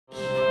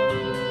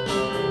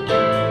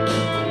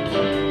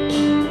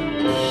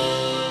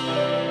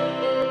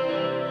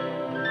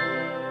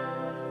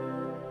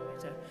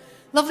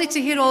Lovely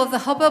to hear all of the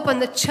hubbub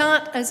and the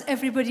chat as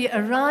everybody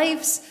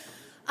arrives.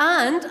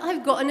 And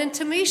I've got an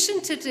intimation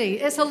today.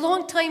 It's a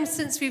long time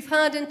since we've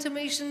had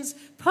intimations,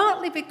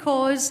 partly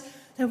because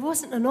there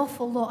wasn't an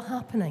awful lot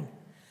happening.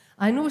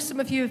 I know some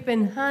of you have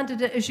been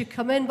handed it as you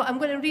come in, but I'm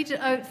going to read it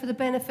out for the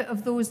benefit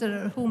of those that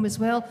are at home as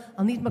well.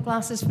 I'll need my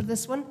glasses for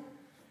this one.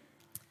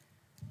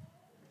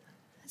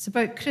 It's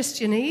about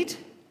Christian Aid.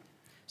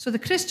 So the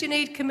Christian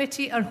Aid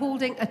Committee are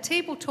holding a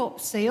tabletop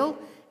sale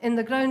in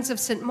the grounds of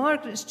St.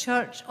 Margaret's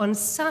Church on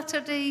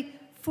Saturday,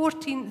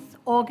 14th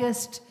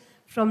August,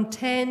 from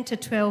 10 to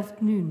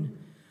 12 noon.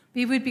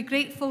 We would be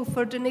grateful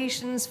for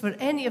donations for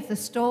any of the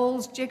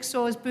stalls,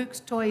 jigsaws, books,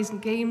 toys and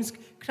games,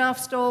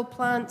 craft stall,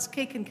 plants,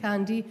 cake and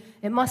candy.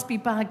 It must be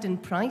bagged and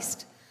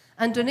priced.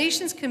 And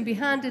donations can be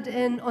handed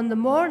in on the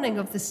morning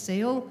of the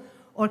sale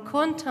or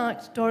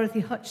contact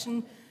Dorothy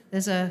Hutchin.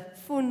 There's a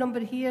phone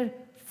number here,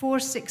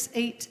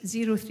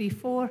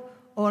 468034,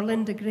 or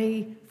Linda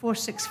Gray,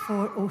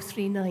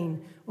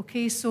 464039.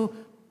 Okay, so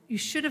you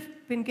should have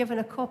been given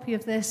a copy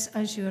of this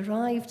as you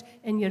arrived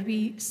in your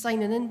wee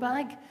signing in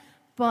bag,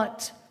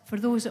 but for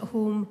those at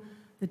home,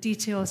 the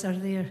details are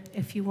there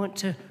if you want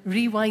to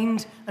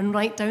rewind and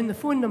write down the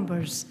phone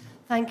numbers.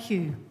 Thank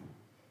you.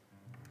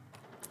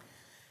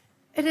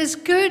 It is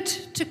good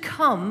to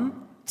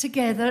come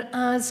together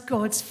as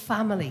God's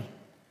family.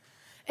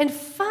 In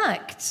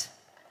fact,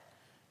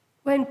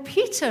 when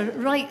Peter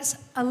writes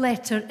a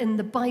letter in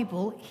the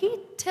Bible, he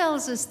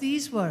tells us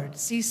these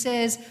words. He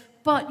says,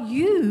 "But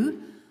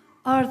you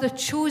are the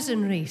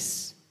chosen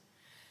race,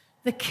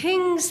 the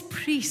king's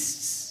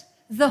priests,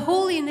 the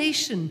holy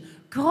nation,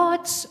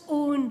 God's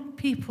own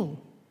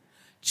people,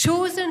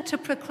 chosen to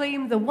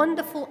proclaim the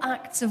wonderful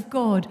acts of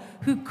God,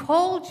 who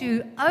called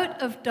you out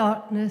of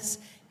darkness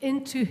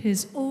into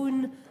his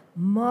own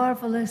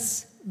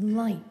marvelous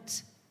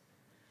light."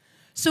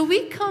 So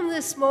we come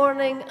this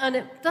morning, and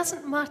it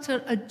doesn't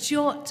matter a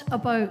jot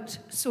about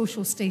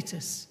social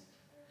status.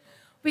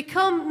 We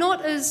come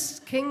not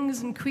as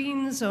kings and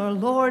queens or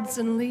lords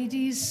and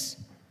ladies.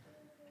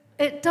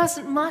 It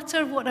doesn't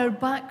matter what our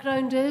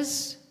background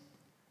is,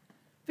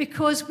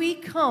 because we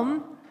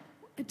come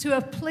to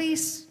a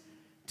place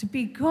to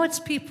be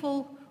God's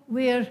people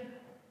where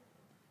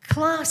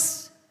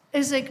class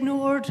is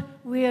ignored,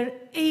 where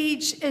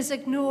age is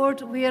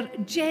ignored, where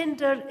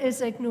gender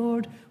is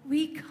ignored.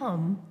 We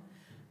come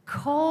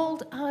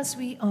called as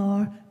we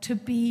are to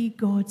be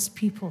God's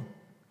people,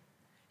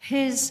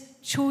 his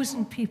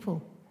chosen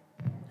people.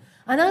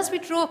 And as we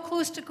draw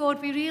close to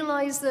God, we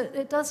realize that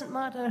it doesn't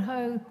matter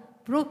how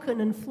broken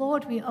and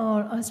flawed we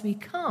are as we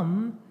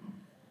come,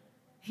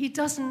 he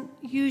doesn't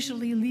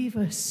usually leave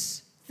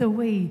us the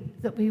way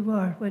that we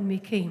were when we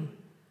came.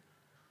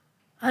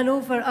 And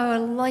over our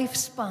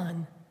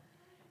lifespan,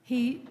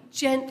 he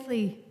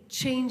gently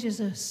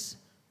changes us,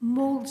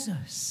 molds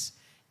us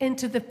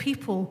into the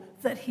people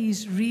that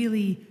he's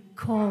really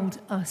called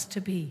us to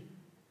be.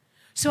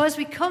 So as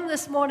we come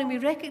this morning, we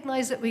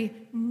recognize that we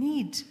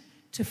need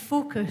to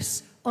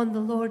focus on the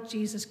Lord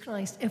Jesus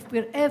Christ if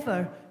we're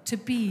ever to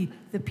be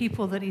the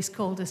people that he's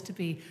called us to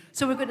be.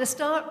 So we're going to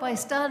start by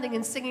standing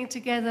and singing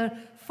together,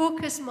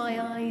 "Focus My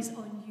Eyes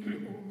on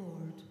You, O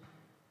Lord."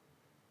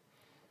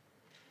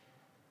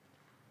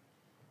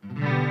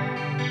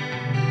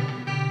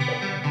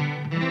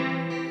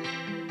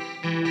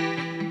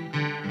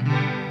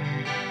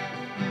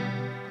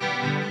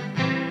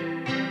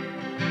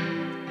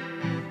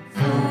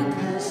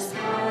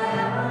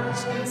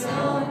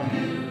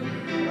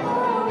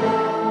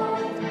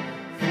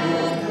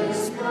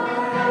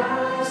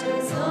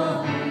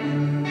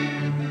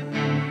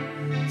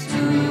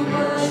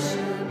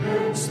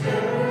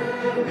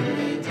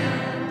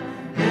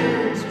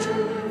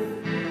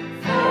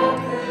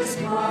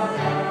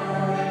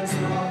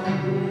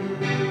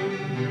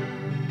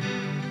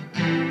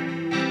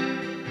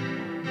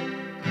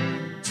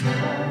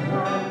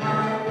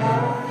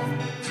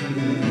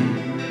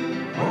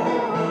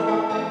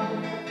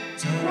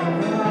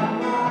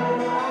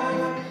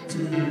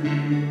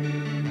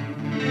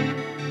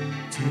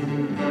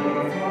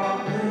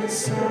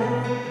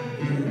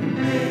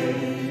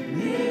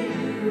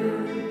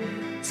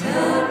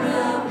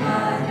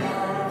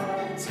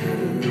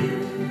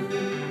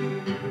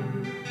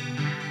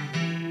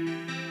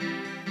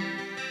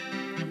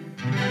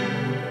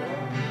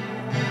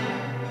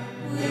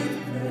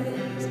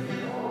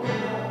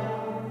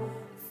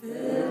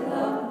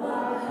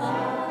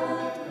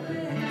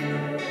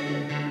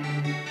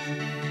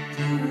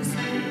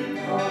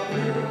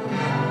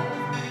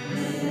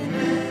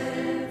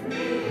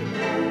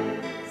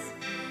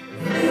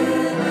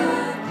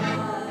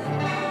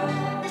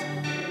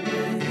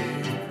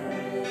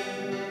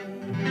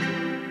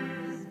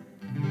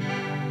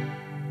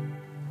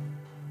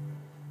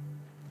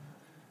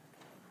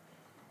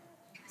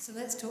 So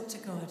let's talk to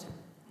God.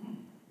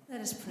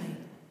 Let us pray.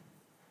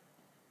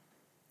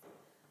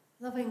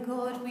 Loving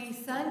God, we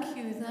thank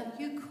you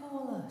that you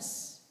call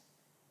us.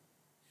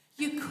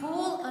 You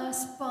call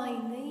us by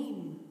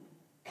name.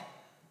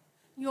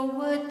 Your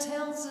word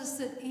tells us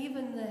that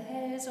even the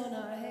hairs on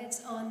our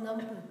heads are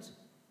numbered.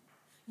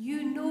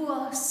 You know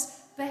us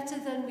better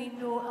than we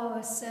know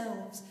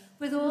ourselves,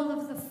 with all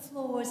of the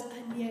flaws,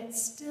 and yet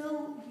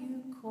still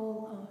you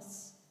call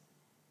us.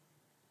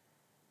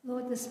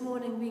 Lord, this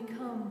morning we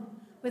come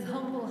with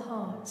humble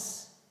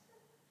hearts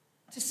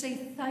to say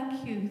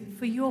thank you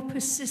for your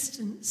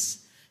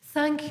persistence.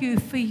 Thank you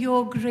for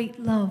your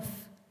great love.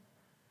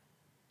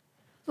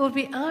 Lord,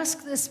 we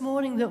ask this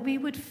morning that we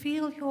would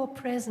feel your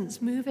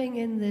presence moving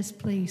in this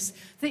place,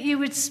 that you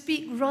would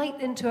speak right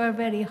into our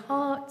very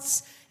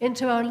hearts,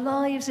 into our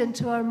lives,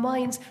 into our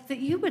minds, that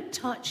you would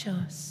touch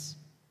us,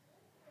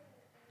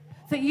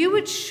 that you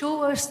would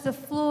show us the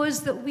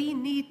flaws that we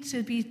need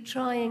to be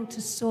trying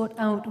to sort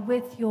out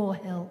with your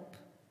help,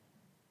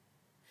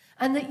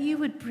 and that you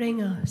would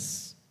bring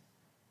us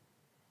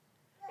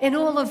in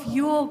all of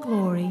your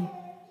glory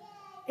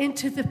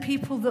into the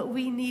people that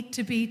we need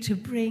to be to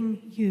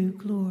bring you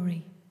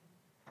glory.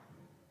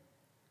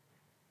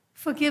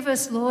 Forgive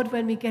us, Lord,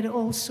 when we get it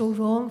all so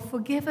wrong.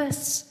 Forgive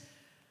us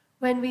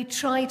when we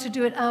try to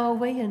do it our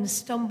way and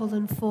stumble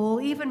and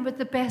fall, even with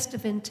the best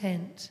of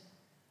intent.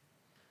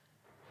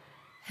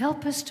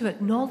 Help us to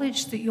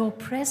acknowledge that your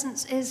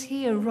presence is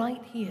here,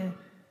 right here,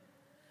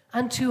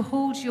 and to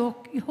hold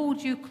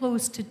you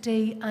close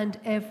today and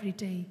every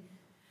day.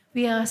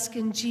 We ask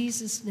in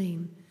Jesus'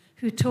 name,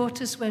 who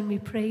taught us when we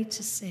pray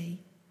to say,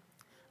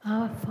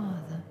 Our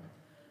Father,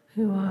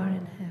 who art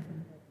in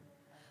heaven,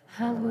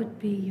 hallowed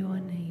be your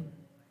name.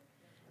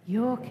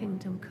 Your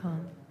kingdom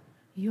come,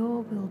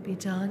 your will be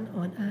done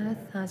on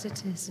earth as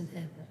it is in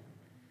heaven.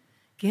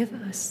 Give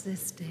us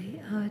this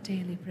day our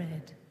daily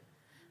bread,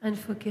 and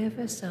forgive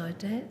us our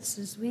debts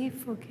as we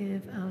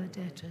forgive our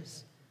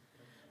debtors.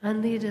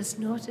 And lead us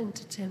not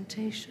into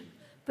temptation,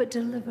 but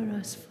deliver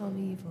us from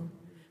evil.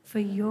 For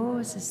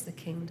yours is the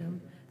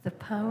kingdom, the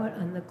power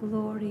and the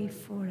glory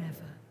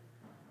forever.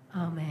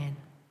 Amen.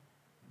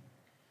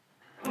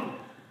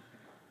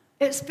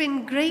 It's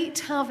been great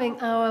having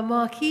our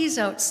marquees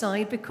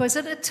outside, because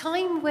at a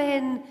time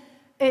when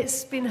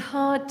it's been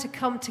hard to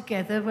come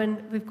together,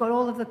 when we've got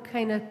all of the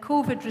kind of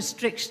COVID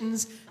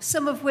restrictions,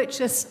 some of which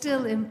are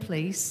still in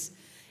place,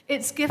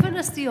 it's given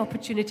us the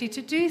opportunity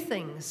to do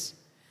things.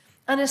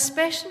 And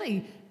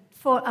especially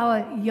for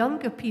our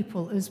younger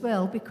people as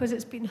well, because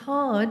it's been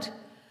hard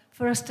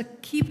for us to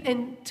keep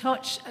in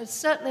touch,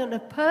 certainly on a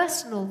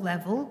personal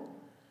level,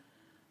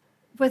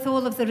 with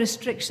all of the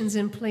restrictions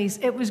in place.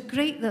 It was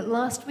great that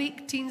last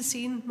week Teen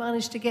Scene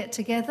managed to get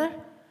together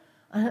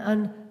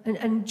and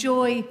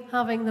enjoy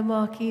having the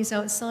marquees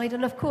outside.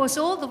 And of course,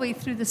 all the way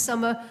through the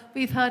summer,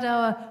 we've had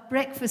our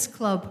breakfast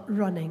club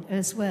running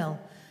as well.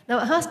 Now,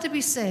 it has to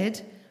be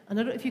said, and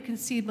I don't know if you can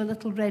see my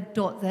little red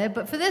dot there,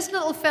 but for this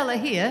little fella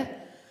here,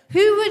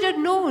 who would have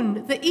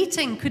known that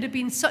eating could have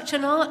been such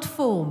an art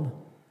form?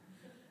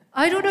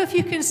 I don't know if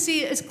you can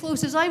see it as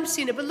close as I'm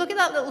seeing it, but look at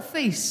that little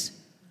face.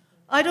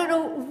 I don't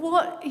know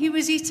what he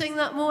was eating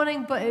that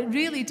morning, but it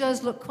really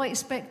does look quite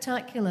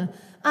spectacular.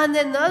 And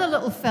then the other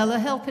little fella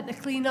helping to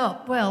clean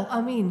up. Well,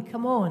 I mean,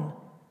 come on.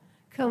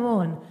 Come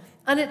on.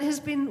 And it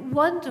has been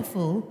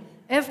wonderful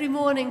every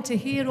morning to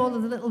hear all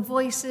of the little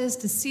voices,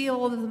 to see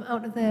all of them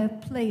out there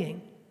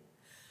playing.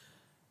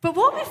 But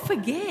what we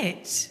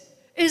forget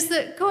is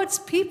that God's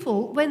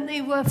people, when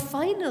they were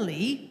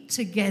finally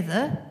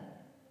together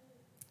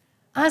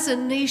as a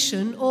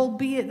nation,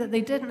 albeit that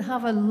they didn't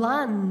have a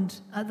land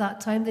at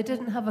that time, they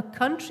didn't have a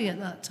country at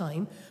that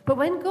time, but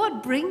when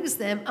God brings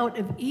them out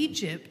of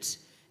Egypt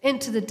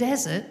into the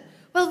desert,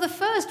 well, the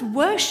first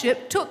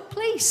worship took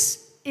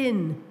place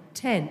in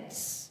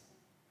tents.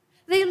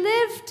 They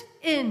lived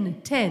in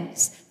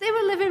tents. They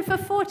were living for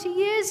 40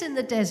 years in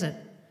the desert.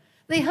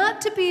 They had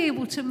to be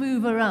able to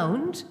move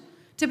around,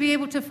 to be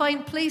able to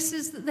find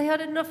places that they had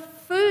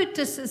enough food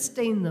to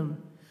sustain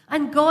them.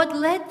 And God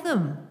led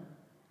them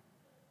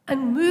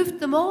and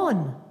moved them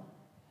on.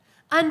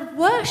 And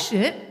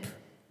worship,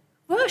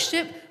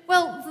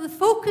 well, the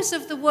focus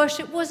of the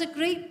worship was a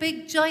great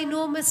big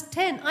ginormous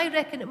tent. I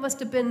reckon it must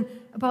have been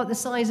about the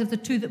size of the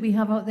two that we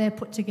have out there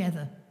put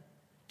together,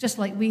 just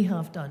like we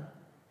have done.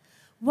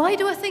 Why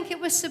do I think it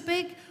was so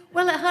big?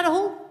 Well, it had a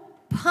whole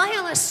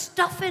pile of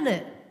stuff in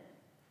it.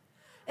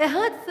 It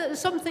had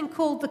something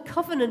called the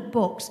covenant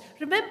box.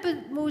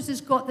 Remember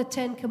Moses got the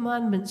 10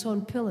 Commandments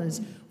on pillars?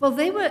 Well,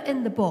 they were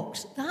in the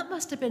box. That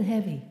must have been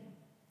heavy.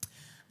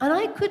 And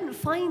I couldn't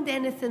find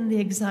anything the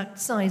exact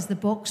size of the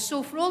box.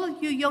 So for all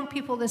of you young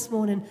people this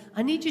morning,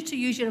 I need you to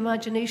use your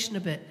imagination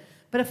a bit.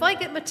 But if I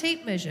get my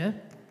tape measure,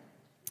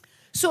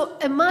 so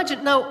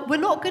imagine, now we're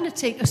not going to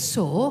take a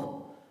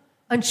saw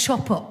and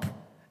chop up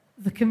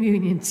the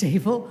communion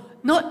table.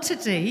 Not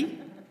today,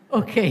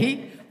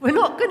 okay? We're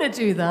not going to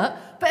do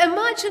that. But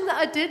imagine that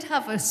I did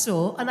have a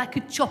saw and I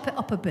could chop it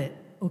up a bit,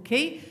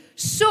 okay?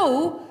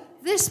 So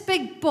this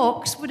big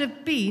box would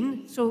have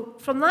been, so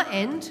from that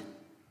end,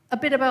 a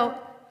bit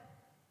about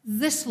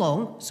this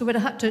long, so we'd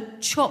have had to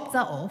chop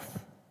that off,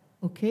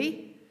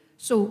 okay?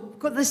 So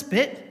got this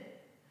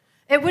bit.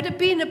 It would have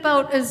been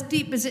about as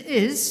deep as it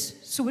is,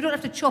 so we don't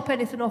have to chop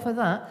anything off of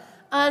that.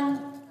 And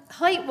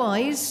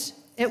height-wise,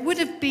 it would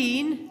have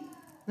been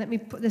let me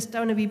put this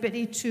down a wee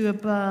bitty, to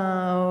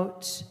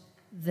about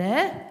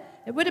there.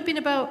 It would have been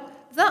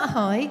about that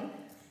high.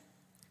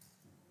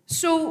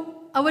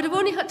 So I would have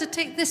only had to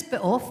take this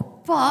bit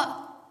off, but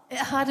it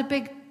had a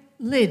big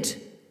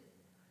lid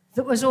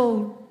that was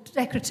all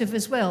decorative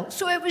as well.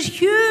 So it was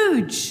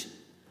huge.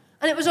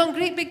 And it was on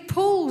great big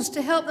poles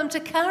to help them to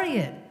carry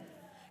it.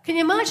 Can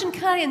you imagine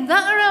carrying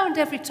that around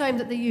every time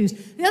that they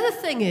used? The other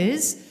thing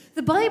is,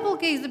 the Bible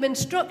gave them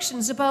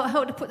instructions about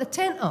how to put the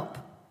tent up.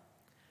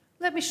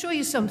 Let me show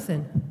you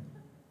something.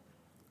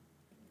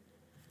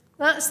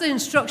 That's the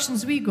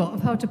instructions we got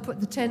of how to put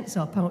the tents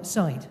up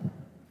outside.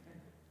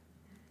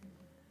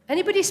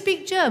 Anybody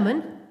speak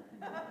German?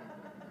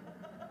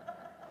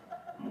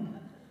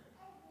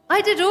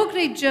 I did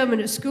O-grade German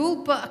at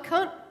school, but I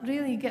can't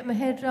really get my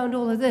head around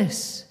all of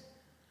this.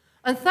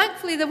 And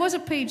thankfully, there was a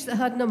page that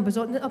had numbers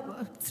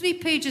on, 3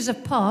 pages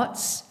of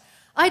parts.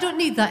 I don't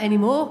need that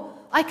anymore.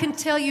 I can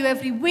tell you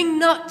every wing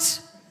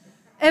nut,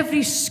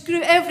 every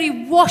screw,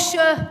 every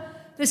washer,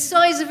 the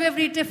size of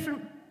every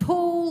different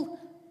pole,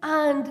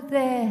 and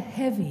they're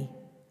heavy.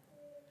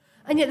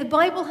 And yet the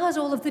Bible has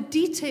all of the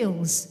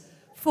details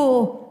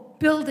for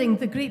building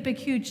the great big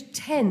huge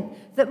tent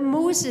that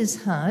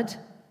Moses had.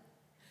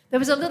 There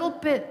was a little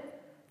bit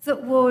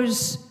that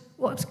was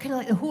what was kind of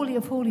like the Holy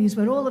of Holies,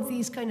 where all of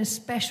these kind of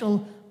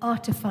special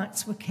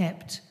artifacts were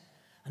kept.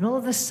 And all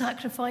of the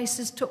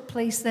sacrifices took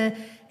place there.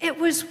 It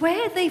was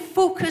where they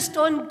focused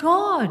on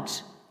God.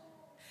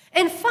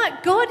 In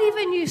fact, God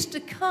even used to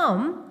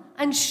come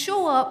and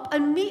show up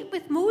and meet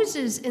with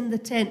Moses in the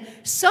tent.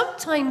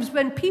 Sometimes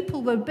when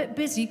people were a bit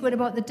busy going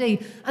about the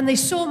day and they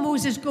saw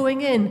Moses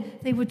going in,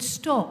 they would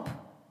stop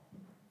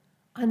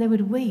and they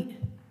would wait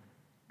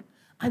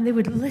and they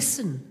would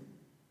listen.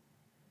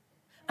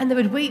 And they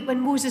would wait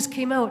when Moses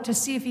came out to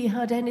see if he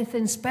had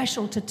anything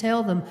special to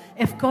tell them,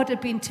 if God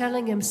had been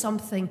telling him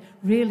something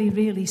really,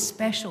 really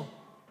special.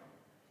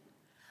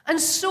 And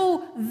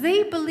so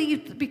they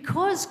believed that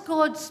because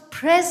God's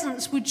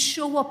presence would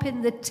show up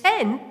in the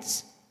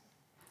tent,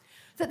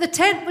 that the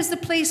tent was the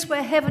place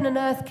where heaven and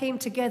earth came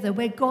together,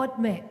 where God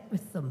met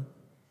with them.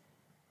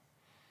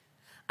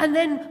 And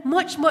then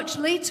much, much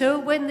later,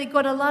 when they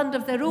got a land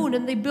of their own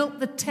and they built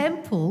the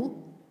temple,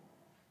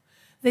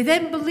 they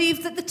then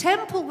believed that the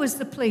temple was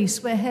the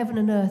place where heaven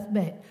and earth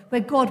met,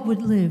 where God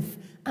would live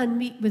and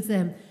meet with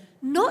them.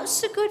 Not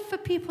so good for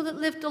people that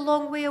lived a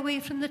long way away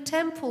from the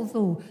temple,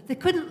 though. They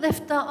couldn't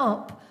lift that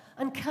up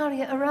and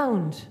carry it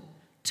around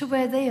to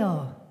where they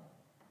are.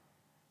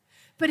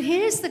 But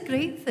here's the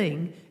great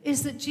thing,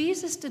 is that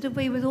Jesus did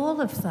away with all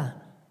of that.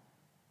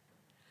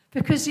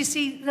 Because you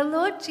see, the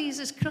Lord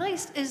Jesus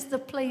Christ is the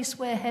place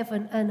where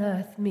heaven and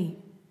earth meet.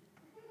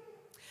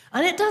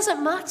 And it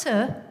doesn't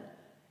matter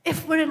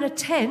if we're in a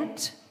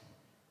tent,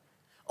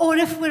 or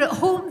if we're at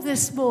home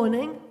this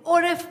morning,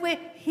 or if we're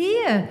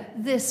here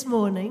this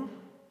morning,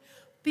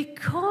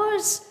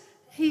 because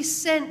he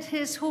sent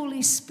his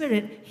Holy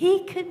Spirit,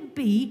 he can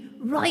be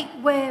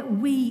right where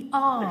we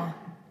are.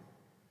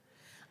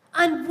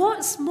 And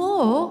what's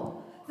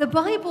more, the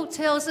Bible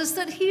tells us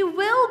that he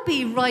will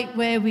be right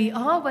where we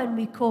are when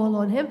we call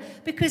on him,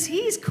 because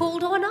he's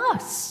called on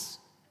us.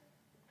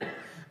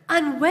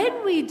 And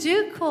when we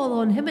do call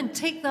on him and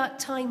take that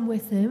time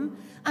with him,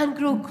 and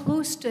grow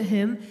close to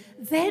him,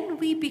 then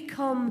we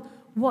become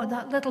what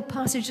that little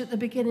passage at the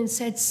beginning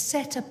said,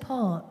 set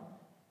apart.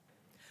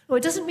 Well,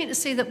 it doesn't mean to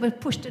say that we're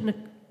pushed in a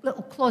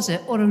little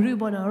closet or a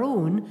room on our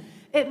own.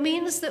 It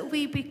means that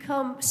we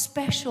become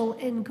special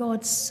in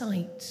God's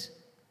sight.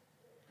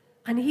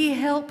 And he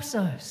helps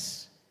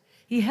us.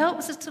 He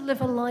helps us to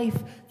live a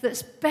life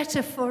that's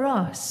better for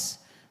us,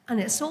 and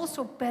it's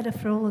also better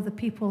for all of the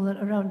people that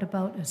are around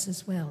about us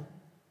as well.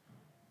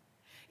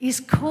 He's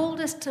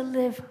called us to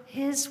live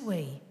his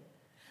way,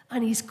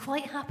 and he's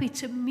quite happy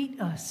to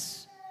meet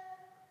us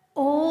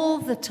all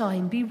the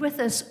time, be with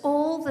us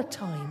all the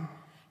time,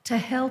 to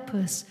help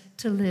us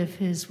to live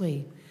his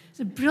way. It's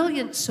a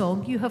brilliant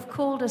song, You Have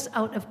Called Us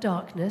Out of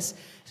Darkness.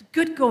 It's a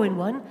good going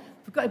one.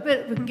 We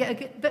can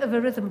get a bit of a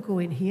rhythm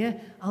going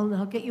here.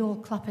 I'll get you all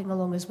clapping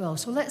along as well.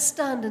 So let's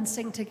stand and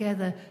sing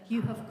together,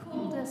 You Have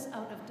Called Us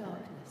Out of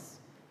Darkness.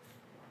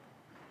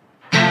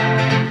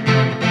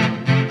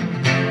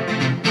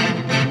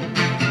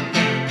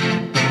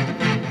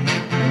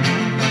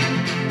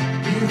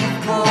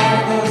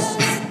 Darkness,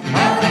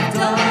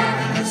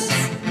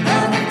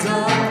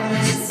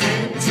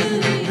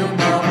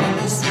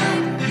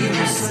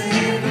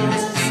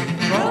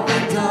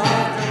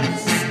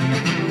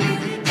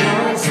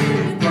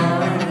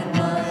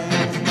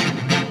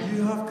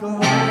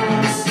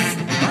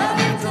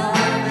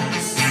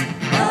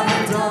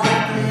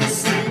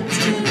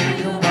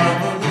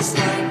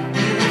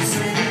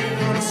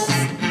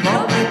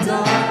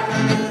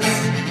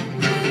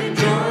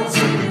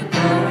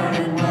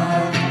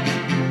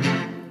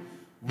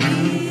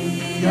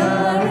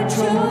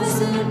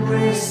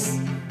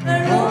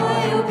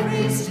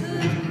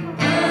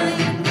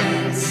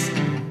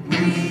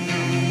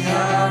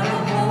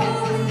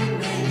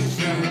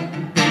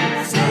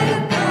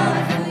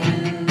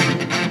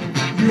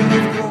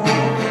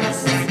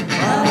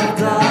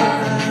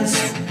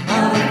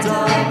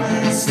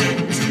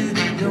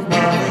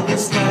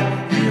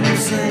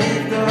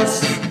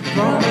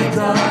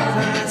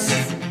 darkness,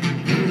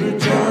 we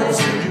rejoice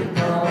in your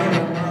power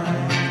and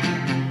might.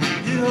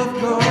 You have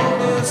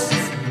called us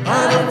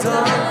out of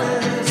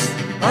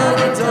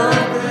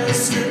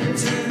darkness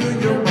into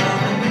your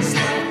marvelous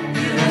light.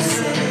 You have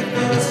saved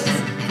us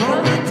from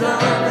the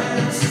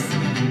darkness,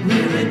 we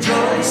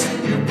rejoice in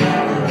your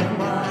power and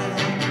might.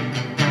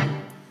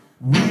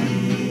 We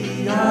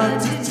are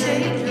to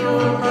take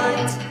your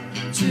light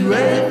to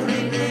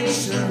every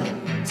nation,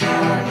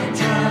 dark and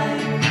dry,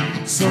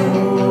 so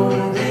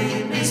they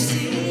may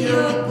see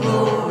your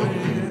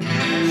glory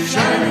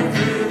shining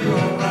through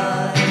your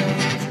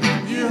light.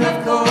 You have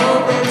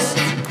called us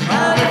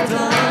out of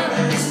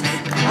darkness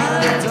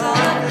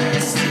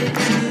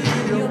into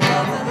your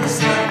marvelous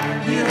light.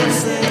 You have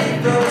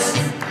saved us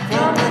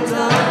from the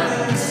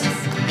darkness,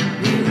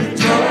 we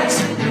rejoice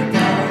in your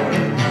power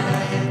and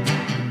might.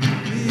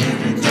 We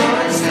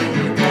rejoice in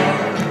your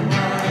power and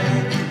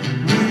might.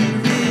 We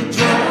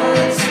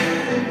rejoice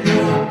in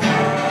your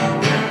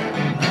power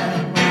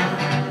and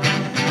might.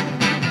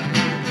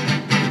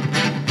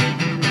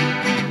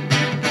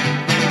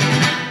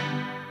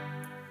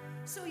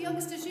 So,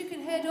 youngsters, you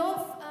can head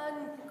off and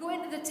go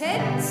into the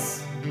tents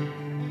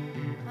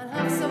and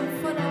have some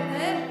fun out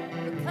there.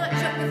 We'll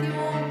catch up with you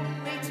all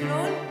later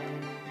on.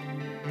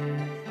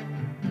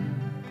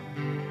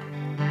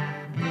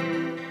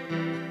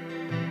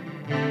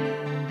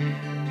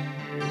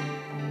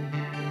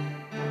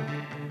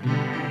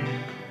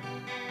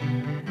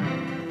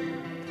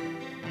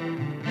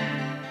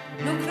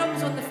 No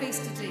crumbs on the face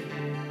today.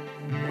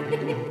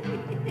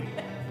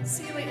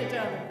 See you later,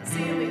 darling.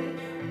 See you later.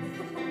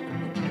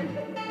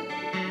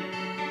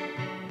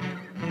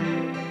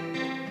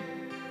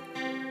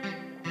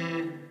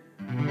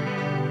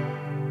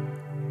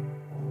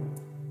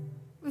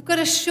 We've got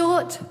a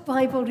short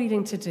Bible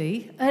reading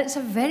today, and it's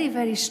a very,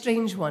 very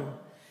strange one.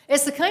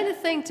 It's the kind of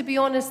thing, to be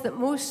honest, that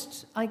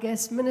most, I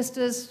guess,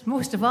 ministers,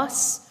 most of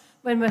us,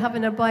 when we're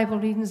having our Bible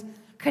readings,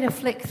 kind of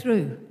flick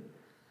through.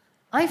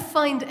 I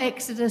find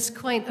Exodus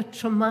quite a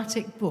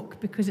traumatic book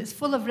because it's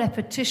full of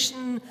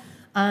repetition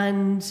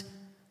and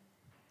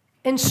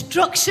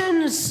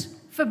instructions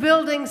for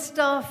building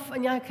stuff,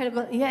 and you're kind of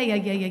going,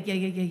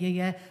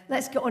 yeah.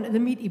 Let's get on to the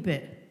meaty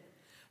bit.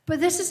 But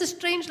this is a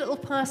strange little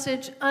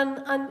passage,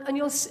 and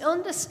you'll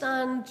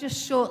understand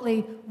just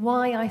shortly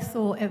why I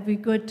thought it would be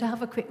good to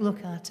have a quick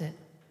look at it.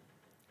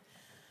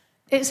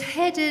 It's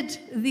headed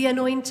the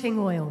anointing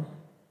oil.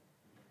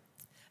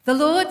 The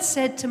Lord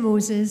said to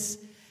Moses,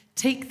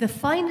 "Take the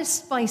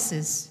finest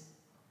spices,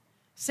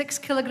 6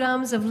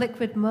 kilograms of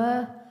liquid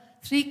myrrh,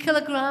 3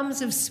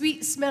 kilograms of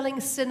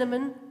sweet-smelling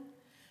cinnamon,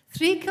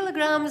 3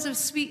 kilograms of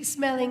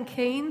sweet-smelling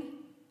cane,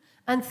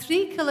 and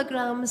 3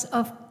 kilograms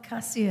of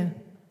cassia,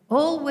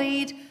 all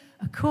weighed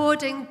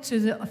according to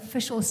the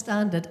official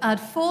standard. Add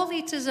 4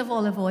 liters of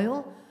olive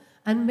oil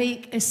and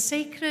make a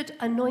sacred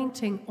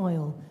anointing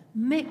oil,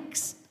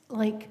 mixed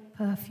like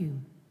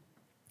perfume.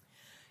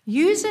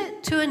 Use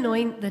it to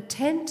anoint the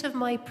tent of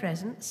my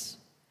presence,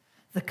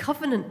 the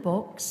covenant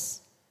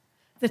box,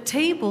 the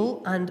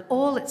table and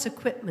all its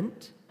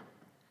equipment,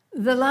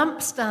 the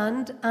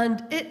lampstand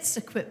and its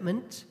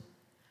equipment,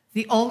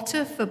 the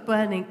altar for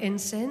burning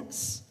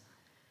incense,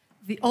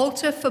 the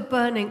altar for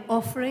burning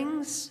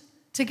offerings,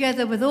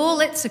 together with all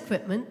its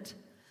equipment,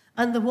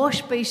 and the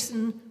wash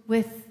basin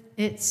with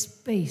its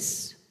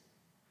base.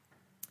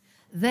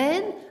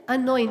 Then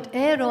anoint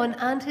Aaron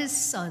and his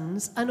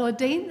sons and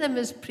ordain them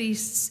as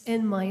priests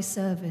in my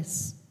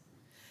service.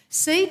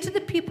 Say to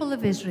the people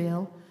of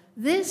Israel,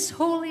 this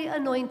holy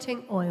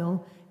anointing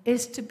oil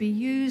is to be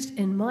used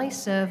in my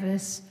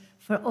service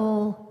for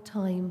all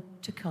time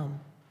to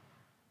come."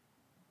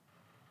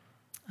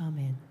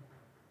 Amen.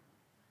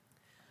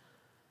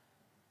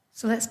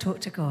 So let's talk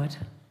to God.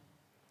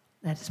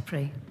 Let us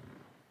pray.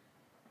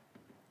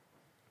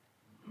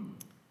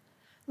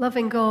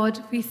 Loving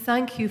God, we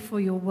thank you for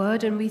your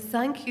word, and we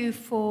thank you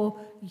for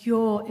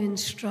your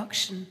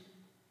instruction.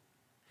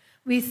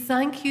 We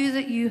thank you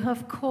that you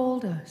have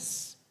called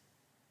us.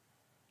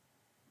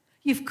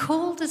 You've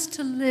called us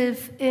to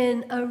live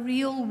in a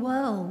real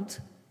world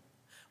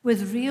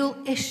with real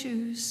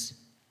issues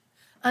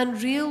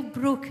and real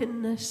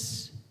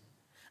brokenness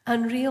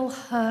and real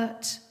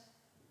hurt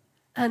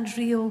and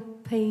real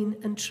pain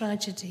and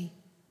tragedy.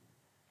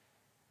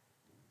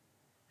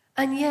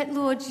 And yet,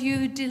 Lord,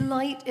 you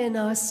delight in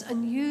us,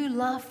 and you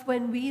laugh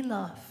when we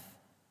laugh,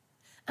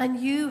 and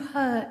you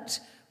hurt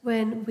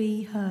when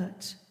we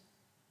hurt.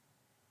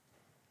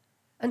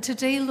 And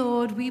today,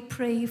 Lord, we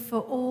pray for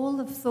all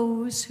of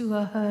those who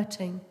are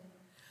hurting,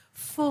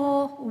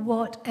 for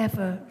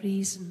whatever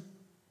reason.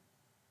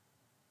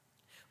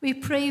 We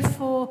pray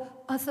for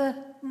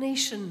other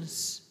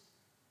nations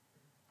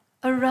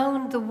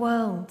around the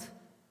world.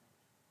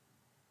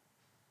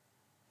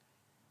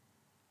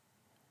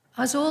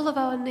 As all of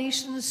our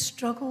nations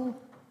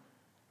struggle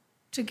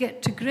to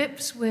get to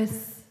grips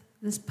with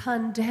this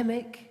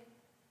pandemic,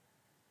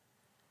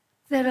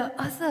 there are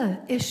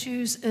other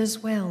issues as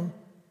well.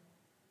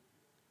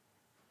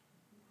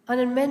 And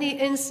in many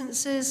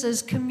instances,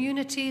 as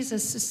communities,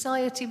 as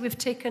society, we've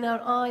taken our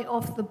eye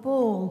off the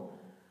ball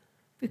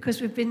because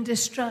we've been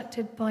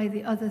distracted by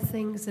the other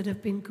things that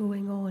have been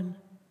going on.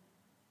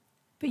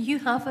 But you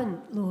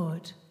haven't,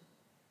 Lord.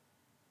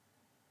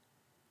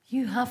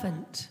 You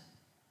haven't.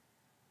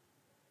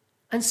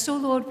 And so,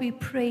 Lord, we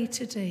pray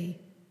today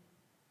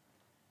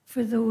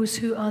for those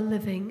who are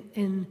living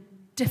in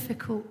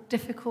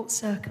difficult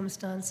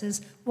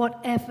circumstances,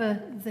 whatever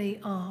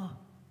they are.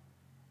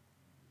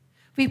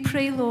 We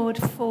pray, Lord,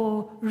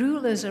 for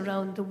rulers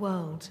around the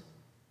world,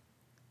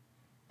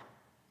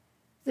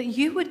 that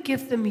you would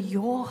give them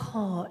your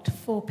heart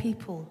for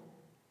people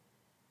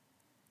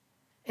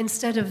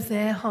instead of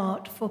their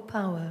heart for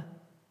power.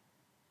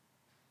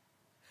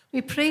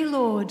 We pray,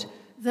 Lord,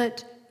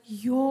 that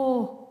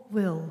your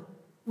will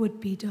would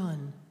be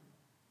done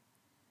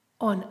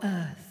on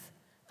earth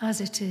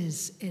as it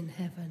is in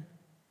heaven.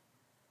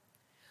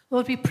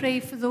 Lord, we pray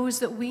for those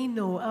that we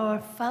know, our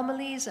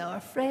families,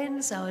 our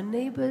friends, our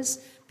neighbors,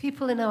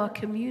 people in our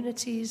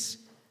communities,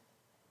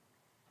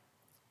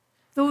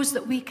 those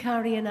that we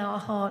carry in our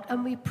heart,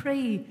 and we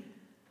pray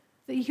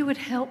that you would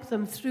help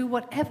them through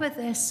whatever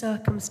their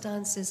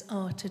circumstances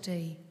are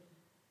today.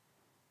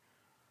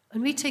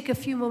 And we take a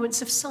few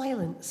moments of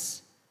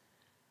silence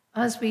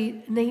as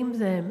we name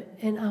them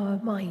in our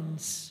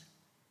minds.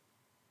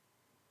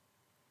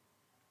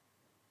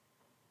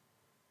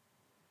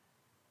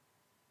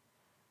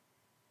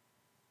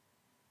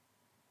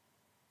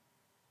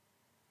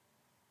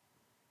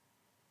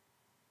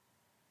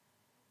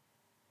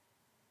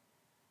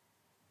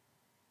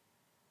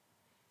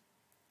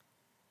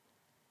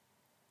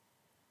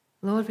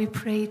 Lord, we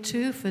pray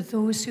too for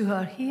those who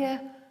are here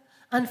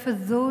and for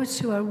those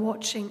who are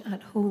watching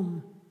at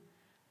home,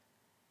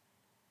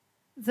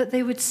 that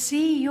they would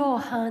see your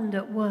hand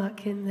at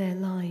work in their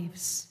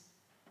lives,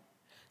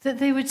 that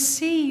they would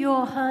see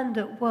your hand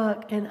at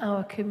work in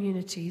our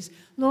communities.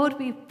 Lord,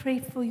 we pray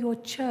for your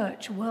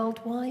church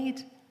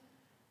worldwide.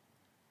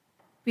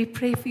 We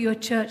pray for your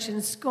church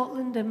in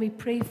Scotland, and we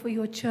pray for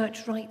your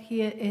church right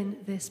here in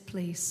this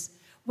place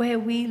where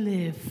we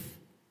live.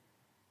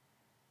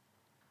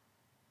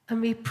 And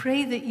we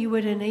pray that you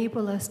would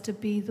enable us to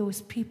be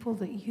those people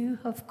that you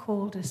have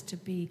called us to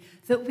be,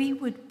 that we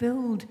would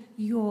build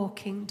your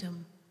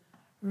kingdom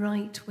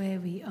right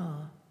where we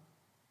are.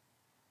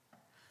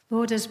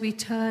 Lord, as we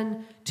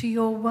turn to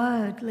your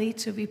word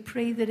later, we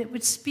pray that it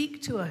would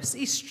speak to us,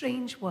 these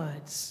strange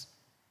words,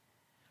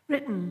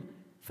 written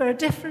for a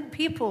different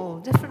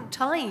people, different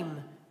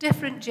time,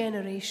 different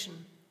generation.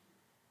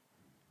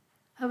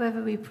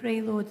 However, we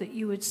pray, Lord, that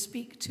you would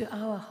speak to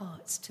our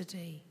hearts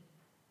today.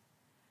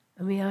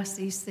 And we ask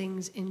these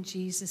things in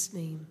Jesus'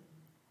 name.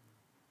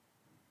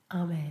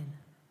 Amen.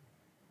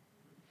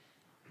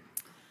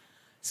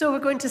 So we're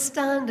going to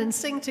stand and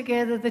sing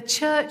together, "The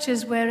church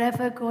is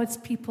wherever God's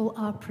people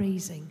are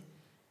praising."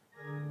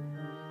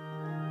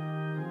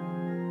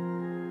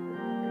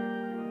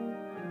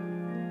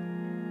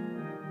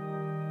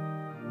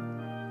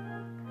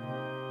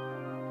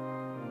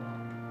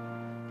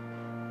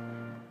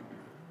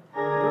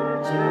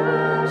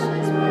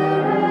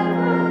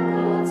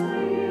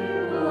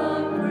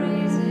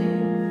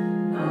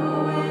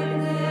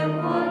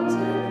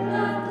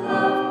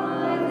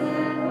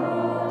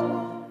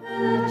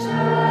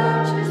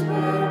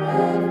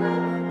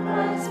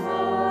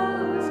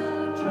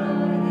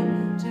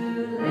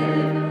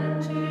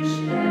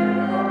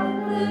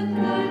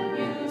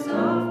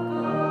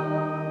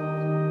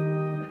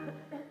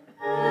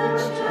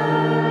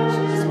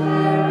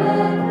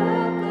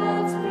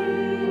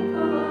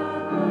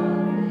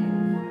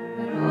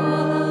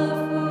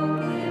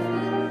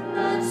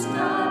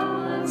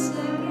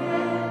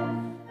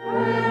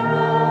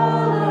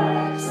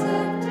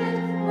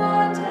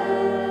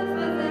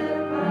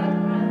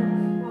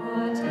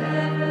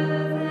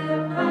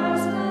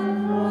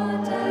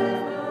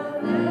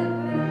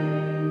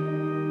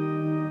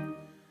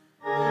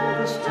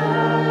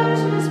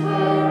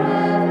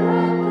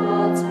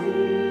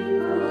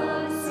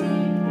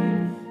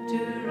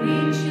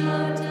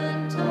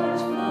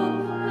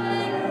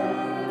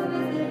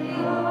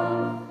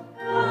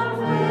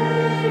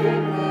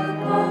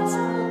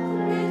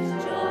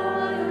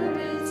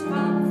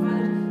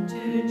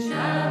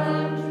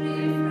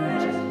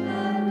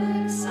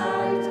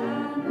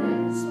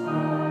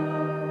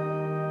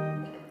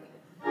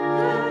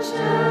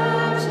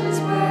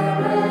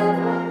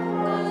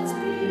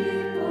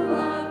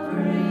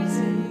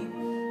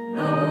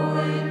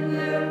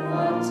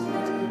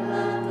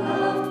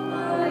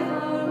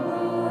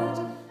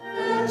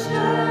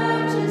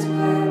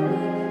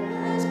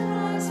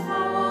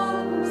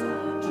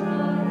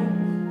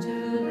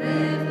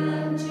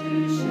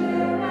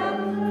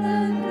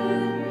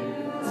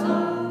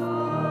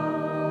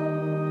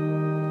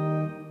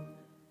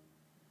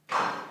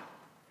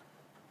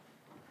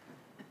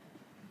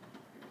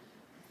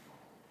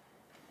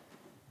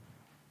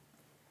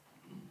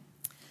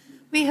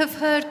 We have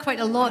heard quite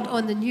a lot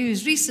on the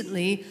news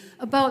recently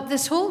about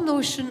this whole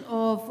notion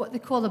of what they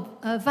call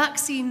a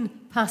vaccine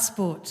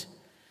passport,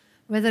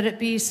 whether it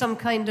be some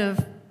kind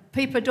of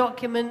paper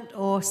document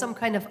or some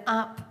kind of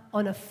app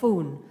on a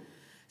phone.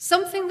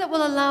 Something that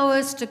will allow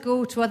us to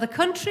go to other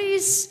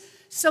countries,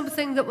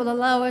 something that will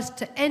allow us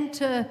to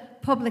enter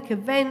public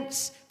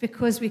events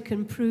because we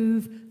can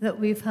prove that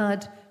we've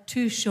had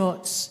 2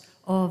 shots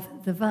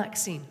of the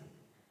vaccine.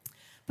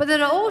 But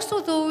there are also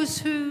those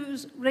who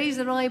raise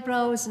their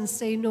eyebrows and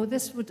say, no,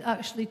 this would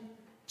actually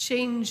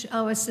change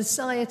our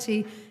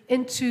society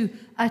into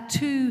a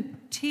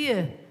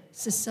 2-tier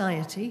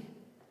society.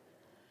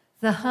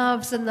 The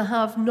haves and the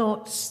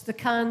have-nots, the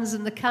cans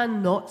and the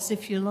can-nots,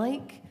 if you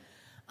like.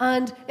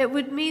 And it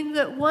would mean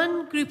that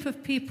one group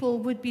of people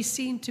would be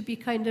seen to be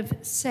kind of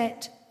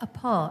set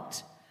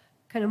apart,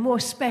 kind of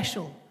more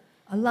special,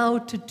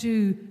 allowed to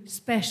do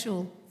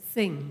special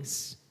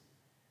things.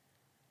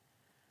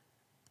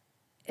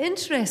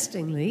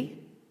 Interestingly,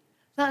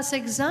 that's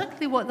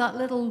exactly what that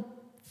little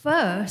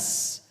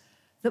verse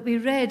that we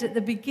read at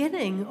the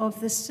beginning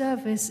of this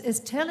service is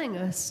telling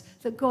us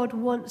that God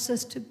wants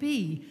us to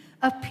be,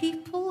 a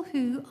people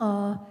who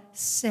are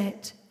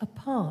set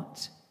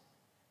apart.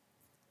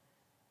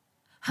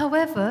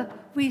 However,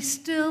 we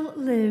still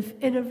live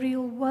in a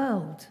real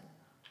world.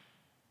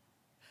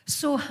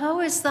 So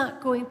how is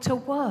that going to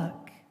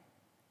work?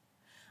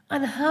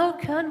 And how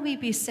can we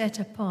be set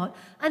apart?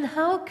 And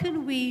how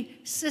can we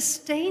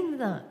sustain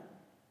that?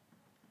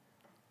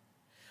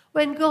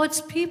 When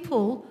God's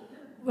people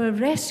were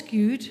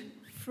rescued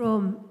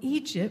from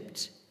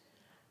Egypt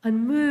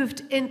and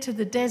moved into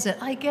the desert,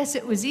 I guess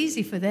it was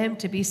easy for them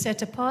to be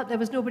set apart. There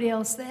was nobody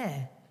else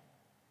there.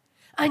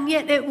 And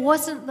yet it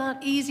wasn't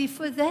that easy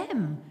for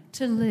them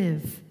to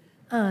live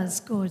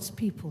as God's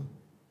people.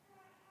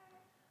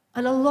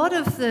 And a lot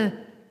of the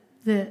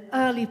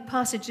early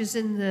passages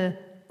in the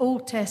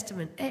Old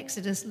Testament,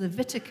 Exodus,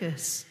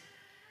 Leviticus,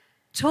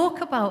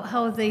 talk about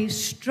how they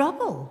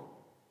struggle.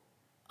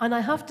 And I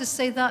have to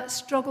say that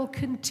struggle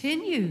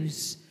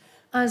continues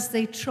as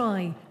they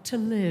try to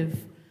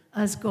live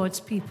as God's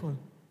people.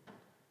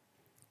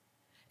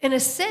 In a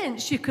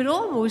sense, you could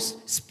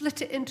almost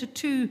split it into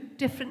 2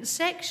 different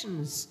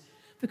sections,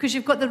 because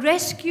you've got the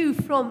rescue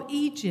from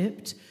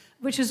Egypt,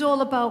 which is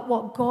all about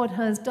what God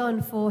has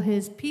done for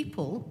his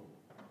people.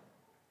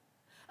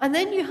 And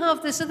then you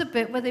have this other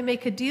bit where they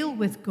make a deal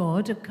with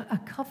God, a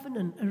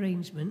covenant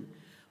arrangement,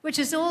 which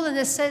is all in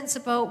a sense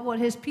about what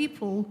his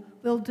people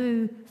will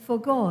do for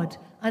God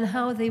and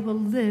how they will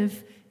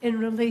live in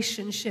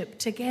relationship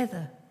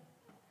together.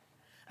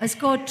 As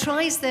God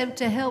tries them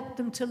to help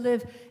them to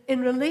live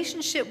in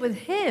relationship with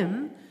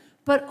him,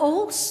 but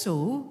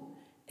also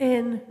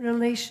in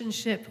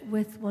relationship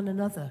with one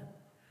another.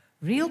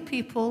 Real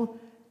people,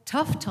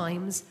 tough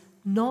times,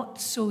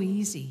 not so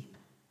easy.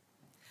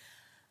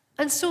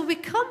 And so we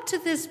come to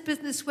this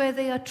business where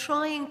they are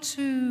trying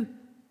to,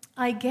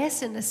 I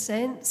guess in a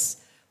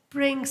sense,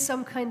 bring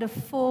some kind of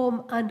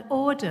form and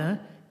order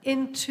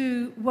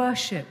into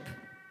worship.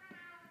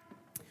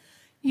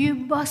 You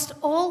must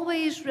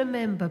always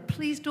remember,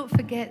 please don't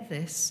forget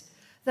this,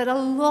 that a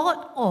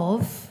lot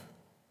of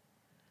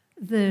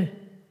the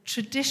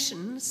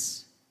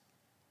traditions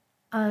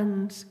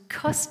and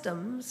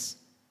customs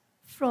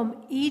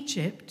from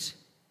Egypt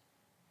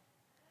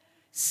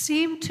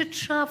seem to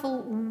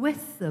travel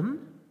with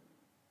them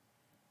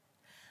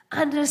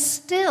and are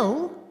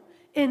still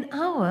in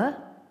our,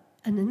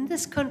 and in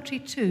this country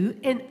too,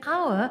 in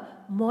our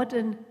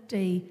modern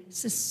day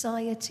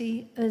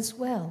society as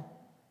well.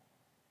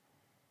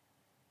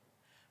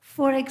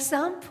 For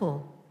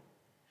example,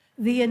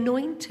 the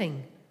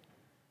anointing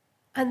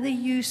and the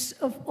use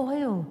of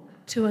oil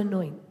to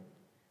anoint.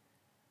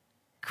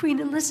 Queen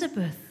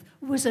Elizabeth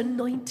was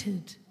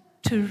anointed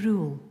to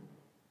rule.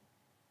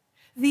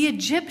 The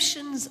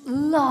Egyptians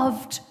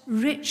loved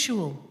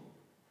ritual.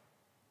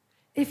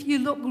 If you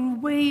look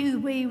way,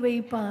 way, way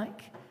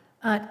back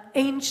at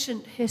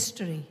ancient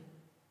history,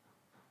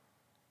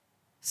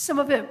 some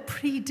of it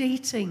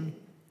predating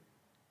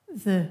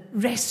the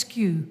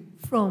rescue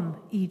from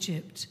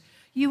Egypt,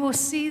 you will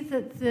see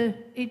that the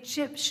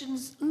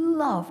Egyptians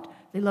loved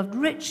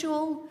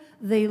ritual,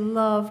 they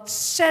loved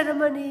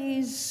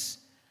ceremonies,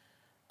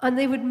 and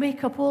they would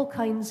make up all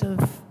kinds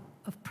of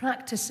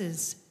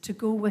practices to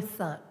go with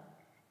that.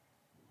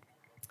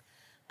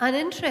 And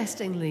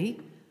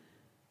interestingly,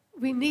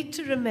 we need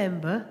to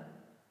remember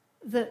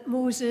that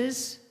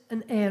Moses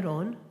and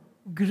Aaron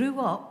grew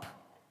up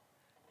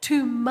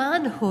to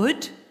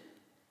manhood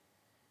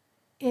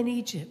in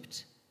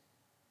Egypt.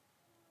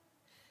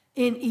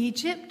 In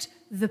Egypt,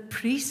 the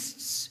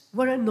priests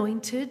were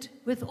anointed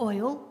with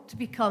oil to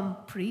become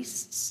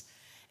priests.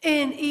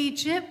 In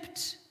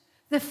Egypt,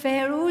 the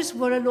pharaohs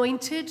were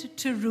anointed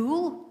to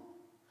rule.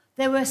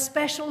 There were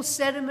special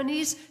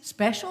ceremonies,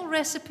 special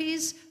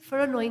recipes for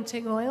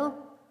anointing oil.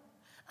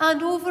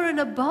 And over and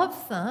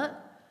above that,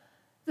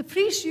 the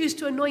priests used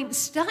to anoint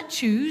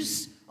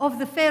statues of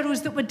the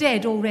pharaohs that were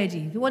dead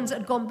already, the ones that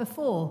had gone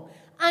before.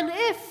 And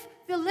if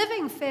the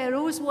living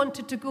pharaohs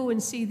wanted to go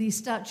and see these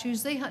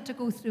statues, they had to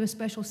go through a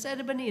special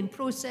ceremony and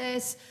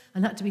process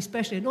and had to be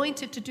specially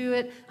anointed to do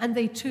it, and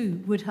they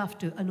too would have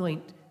to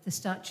anoint the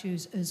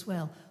statues as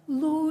well.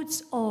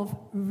 Loads of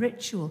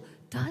ritual.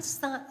 Does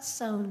that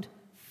sound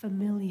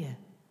familiar?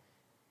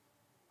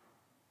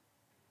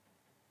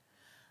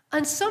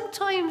 And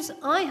sometimes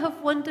I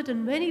have wondered,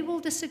 and many will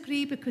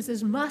disagree because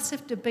there's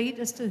massive debate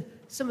as to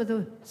some of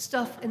the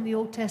stuff in the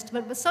Old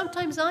Testament, but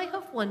sometimes I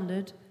have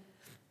wondered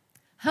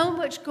how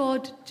much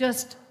God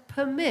just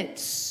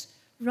permits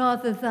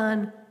rather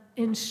than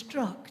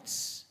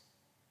instructs.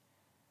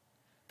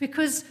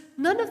 Because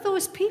none of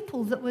those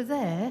people that were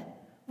there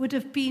would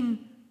have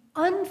been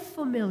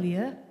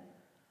unfamiliar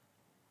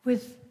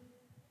with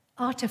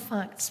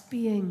artifacts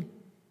being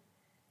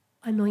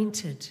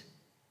anointed.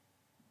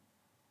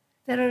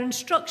 There are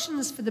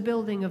instructions for the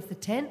building of the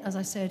tent, as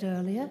I said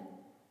earlier.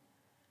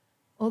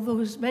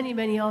 Although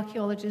many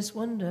archaeologists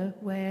wonder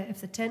where,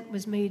 if the tent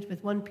was made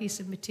with one piece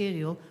of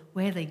material,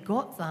 where they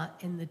got that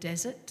in the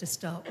desert to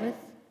start with,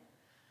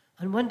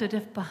 and wondered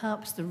if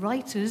perhaps the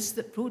writers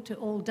that wrote it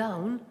all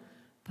down,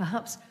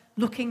 perhaps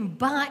looking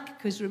back,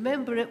 because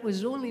remember it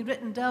was only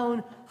written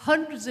down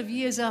hundreds of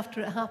years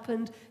after it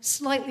happened,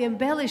 slightly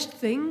embellished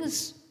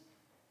things.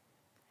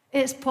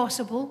 It's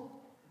possible.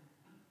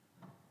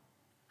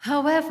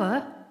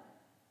 However,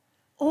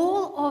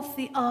 all of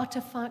the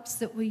artifacts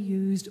that were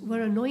used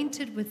were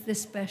anointed with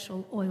this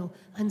special oil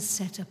and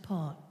set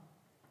apart.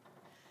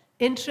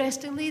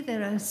 Interestingly,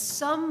 there are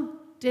some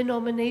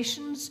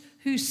denominations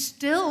who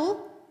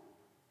still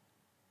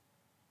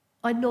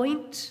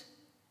anoint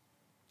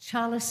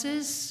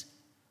chalices,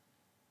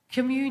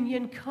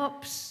 communion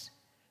cups,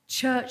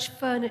 church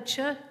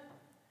furniture,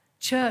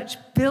 church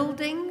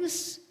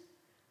buildings.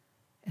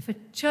 If a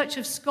Church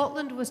of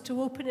Scotland was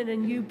to open in a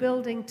new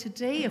building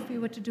today, if we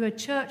were to do a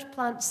church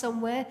plant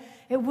somewhere,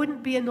 it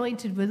wouldn't be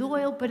anointed with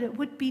oil, but it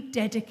would be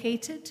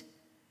dedicated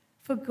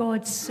for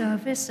God's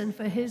service and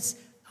for his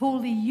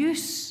holy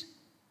use.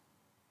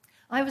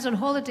 I was on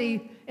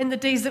holiday in the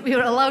days that we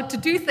were allowed to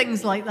do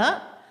things like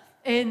that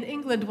in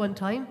England one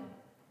time,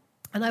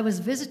 and I was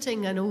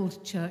visiting an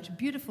old church, a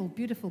beautiful,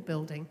 beautiful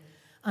building,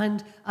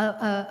 and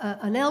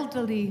an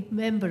elderly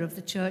member of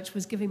the church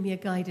was giving me a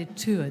guided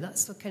tour.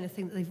 That's the kind of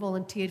thing that they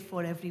volunteered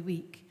for every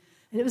week.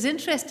 And it was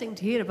interesting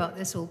to hear about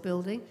this old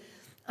building.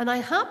 And I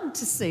happened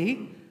to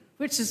say,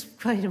 which is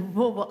kind of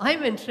more what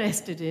I'm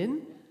interested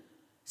in,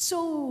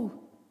 so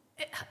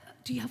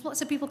do you have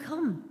lots of people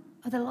come?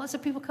 Are there lots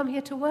of people come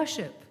here to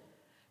worship?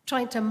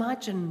 Trying to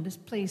imagine this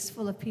place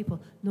full of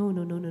people.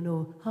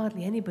 No,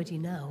 hardly anybody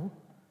now.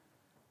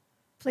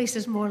 Place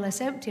is more or less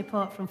empty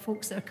apart from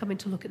folks that are coming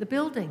to look at the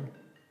building.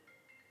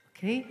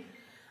 Okay?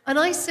 And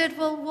I said,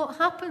 well, what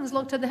happens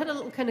long term? They had a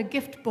little kind of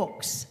gift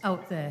box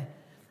out there.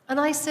 And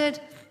I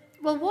said,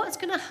 well, what's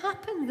going to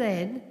happen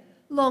then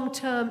long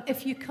term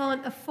if you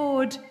can't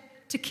afford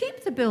to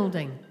keep the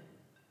building?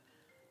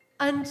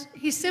 And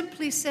he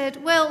simply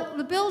said, well,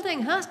 the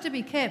building has to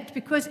be kept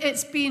because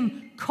it's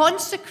been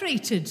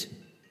consecrated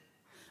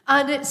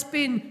and it's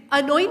been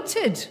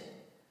anointed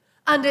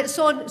and it's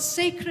on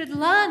sacred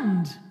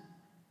land.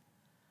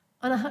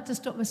 And I had to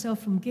stop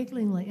myself from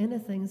giggling like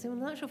anything and say,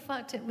 well, in actual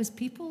fact, it was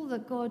people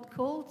that God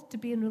called to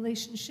be in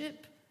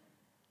relationship.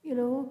 You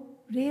know,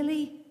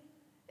 really?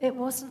 It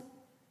wasn't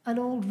an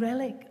old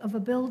relic of a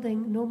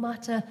building, no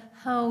matter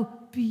how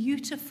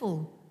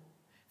beautiful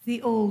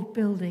the old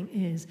building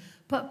is.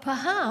 But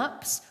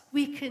perhaps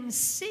we can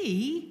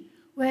see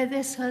where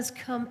this has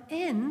come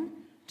in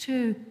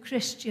to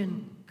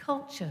Christian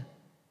culture,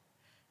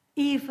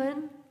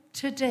 even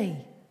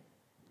today.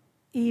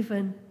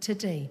 Even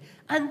today.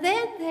 And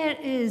then there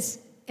is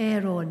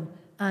Aaron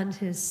and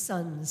his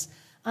sons.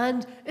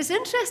 And it's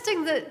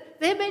interesting that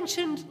they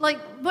mentioned,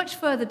 like, much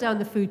further down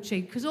the food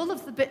chain, because all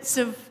of the bits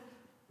of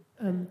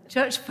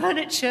church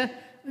furniture,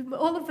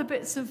 all of the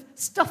bits of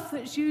stuff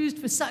that's used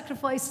for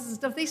sacrifices and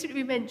stuff, they seem to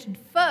be mentioned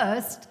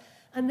first,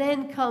 and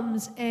then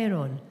comes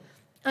Aaron.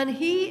 And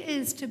he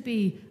is to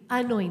be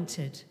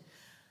anointed.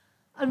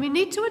 And we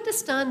need to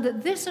understand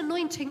that this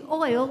anointing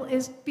oil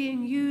is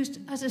being used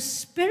as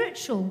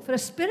for a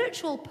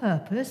spiritual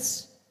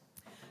purpose,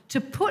 to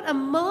put a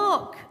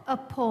mark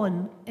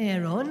upon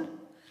Aaron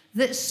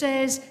that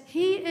says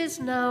he is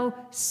now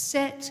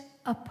set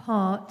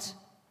apart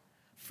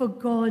for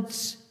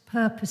God's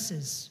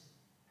purposes.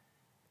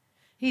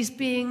 He's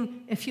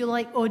being, if you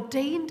like,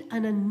 ordained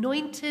and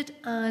anointed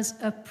as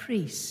a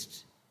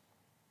priest.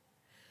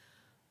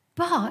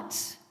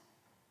 But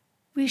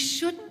we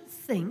shouldn't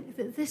think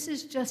that this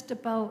is just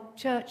about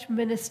church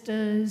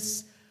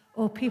ministers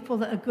or people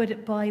that are good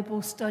at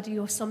Bible study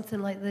or something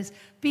like this,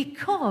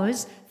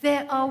 because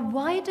there are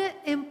wider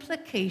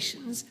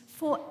implications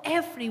for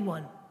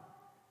everyone.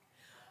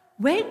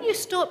 When you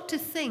stop to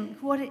think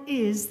what it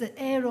is that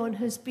Aaron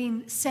has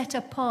been set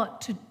apart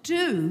to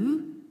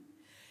do,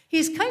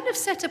 he's kind of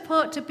set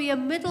apart to be a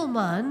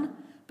middleman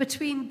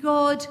between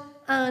God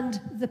and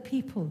the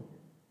people.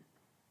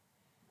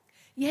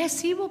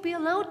 Yes, he will be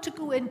allowed to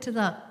go into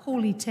that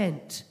holy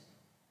tent.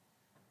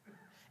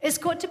 It's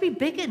got to be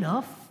big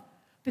enough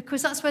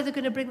because that's where they're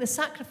going to bring the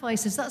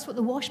sacrifices. That's what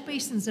the wash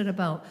basins are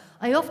about.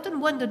 I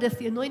often wondered if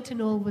the anointing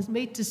oil was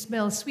made to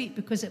smell sweet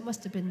because it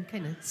must have been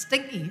kind of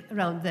stinky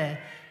around there.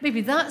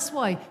 Maybe that's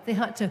why they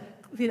had to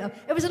clean up.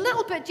 It was a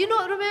little bit, do you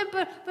not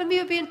remember when we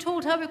were being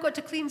told how we've got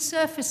to clean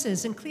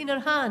surfaces and clean our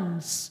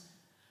hands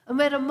and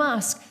wear a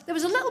mask? There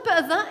was a little bit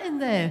of that in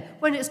there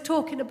when it's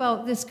talking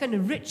about this kind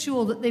of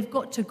ritual that they've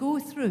got to go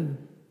through.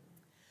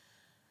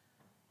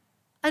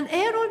 And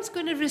Aaron's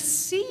going to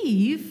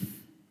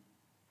receive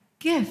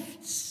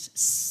gifts,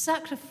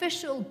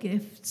 sacrificial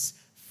gifts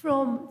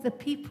from the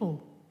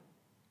people.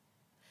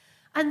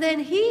 And then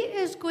he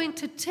is going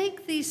to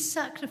take these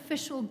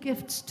sacrificial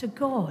gifts to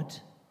God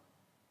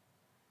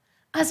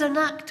as an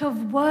act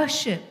of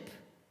worship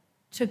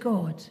to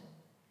God,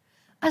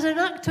 as an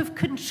act of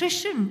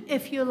contrition,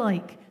 if you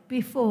like,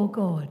 before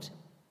God,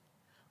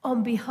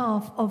 on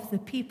behalf of the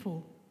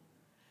people.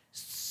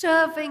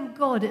 Serving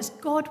God, it's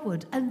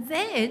Godward. And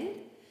then,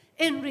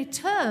 in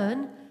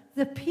return,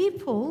 the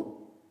people,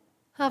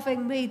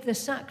 having made the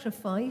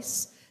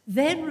sacrifice,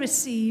 then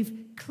receive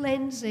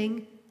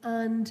cleansing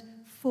and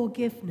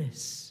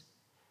forgiveness.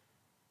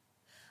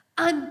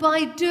 And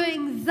by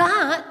doing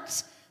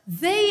that,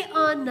 they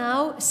are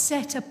now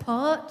set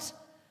apart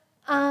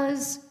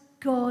as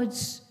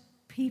God's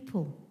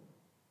people.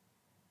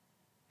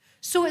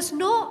 So it's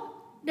not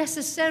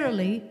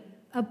necessarily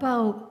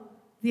about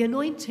the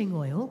anointing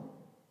oil.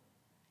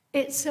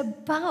 It's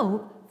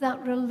about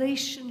that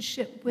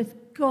relationship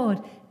with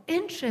God.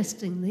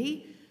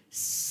 Interestingly,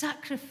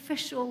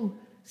 sacrificial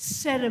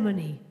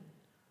ceremony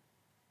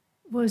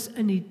was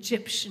an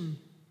Egyptian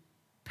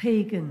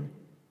pagan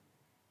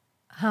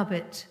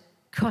habit,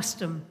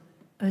 custom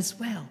as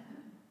well.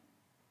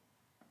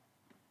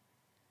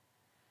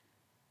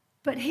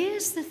 But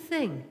here's the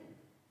thing.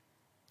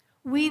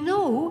 We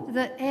know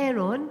that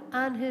Aaron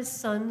and his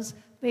sons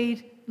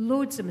made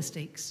loads of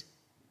mistakes.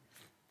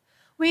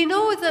 We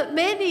know that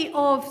many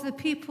of the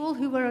people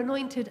who were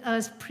anointed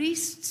as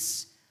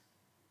priests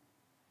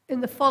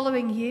in the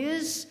following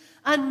years,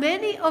 and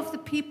many of the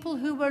people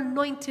who were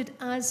anointed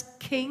as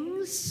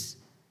kings,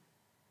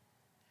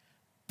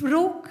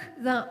 broke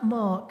that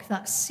mark,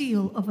 that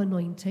seal of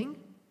anointing,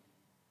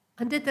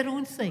 and did their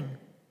own thing.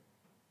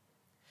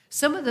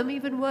 Some of them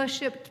even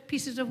worshipped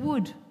pieces of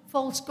wood,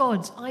 false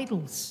gods,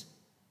 idols.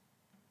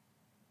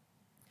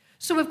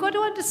 So we've got to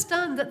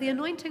understand that the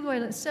anointing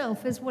oil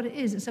itself is what it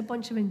is. It's a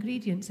bunch of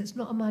ingredients. It's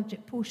not a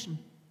magic potion.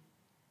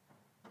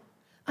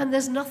 And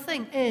there's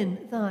nothing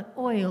in that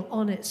oil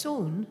on its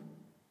own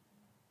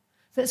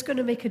that's going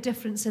to make a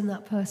difference in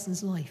that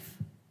person's life.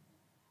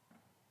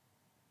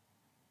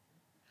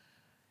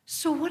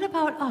 So what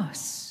about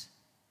us?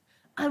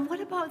 And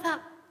what about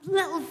that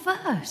little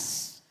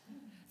verse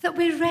that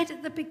we read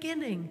at the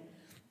beginning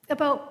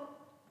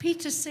about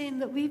Peter saying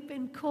that we've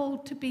been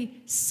called to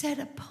be set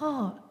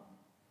apart,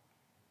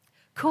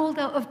 called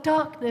out of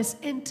darkness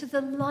into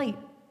the light?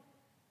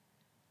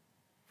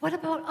 What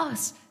about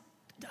us?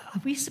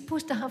 Are we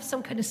supposed to have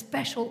some kind of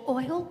special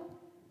oil?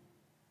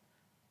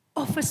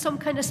 Offer some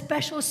kind of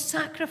special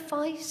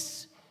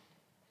sacrifice?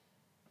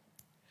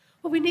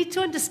 Well, we need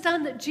to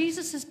understand that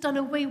Jesus has done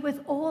away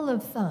with all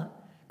of that.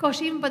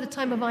 Gosh, even by the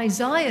time of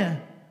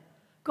Isaiah,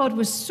 God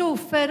was so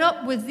fed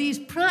up with these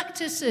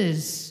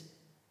practices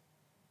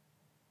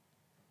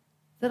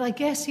that I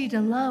guess he'd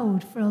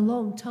allowed for a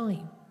long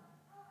time.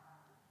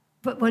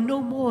 But we're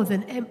no more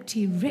than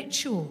empty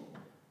ritual.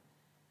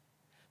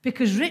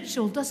 Because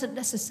ritual doesn't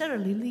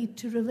necessarily lead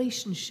to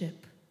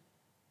relationship.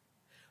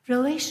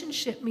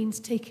 Relationship means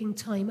taking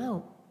time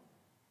out.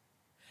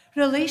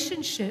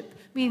 Relationship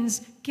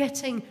means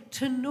getting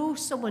to know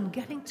someone,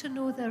 getting to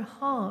know their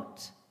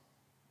heart.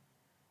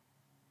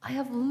 I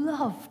have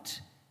loved,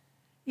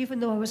 even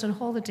though I was on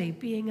holiday,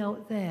 being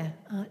out there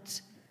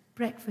at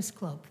Breakfast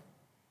Club,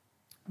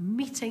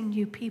 meeting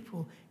new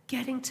people,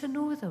 getting to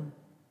know them.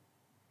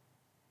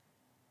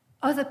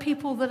 Other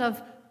people that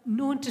I've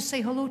known to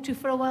say hello to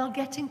for a while,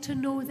 getting to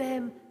know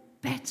them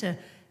better.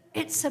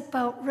 It's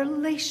about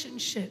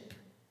relationship.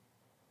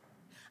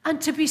 And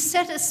to be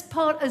set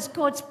apart as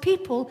God's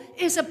people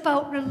is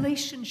about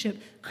relationship.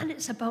 And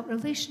it's about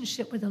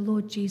relationship with the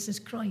Lord Jesus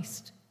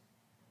Christ.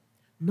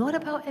 Not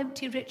about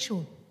empty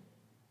ritual.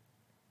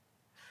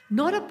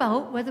 Not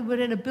about whether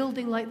we're in a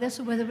building like this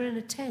or whether we're in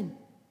a tent.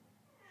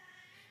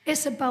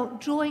 It's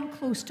about drawing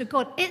close to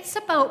God. It's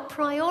about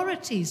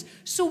priorities.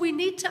 So we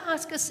need to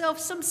ask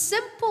ourselves some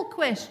simple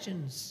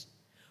questions.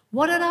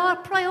 What are our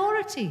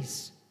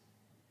priorities?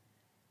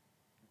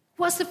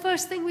 What's the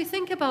first thing we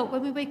think about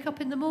when we wake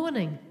up in the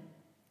morning?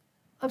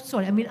 I'm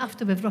sorry, I mean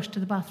after we've rushed to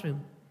the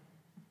bathroom.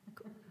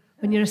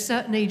 When you're a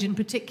certain age in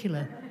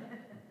particular.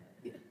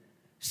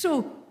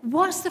 So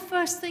what's the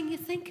first thing you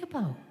think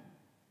about?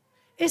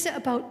 Is it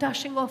about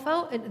dashing off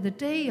out into the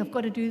day? I've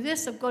got to do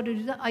this, I've got to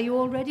do that. Are you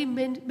already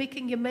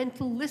making your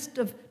mental list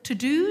of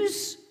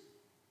to-dos?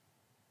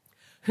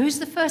 Who's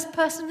the first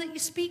person that you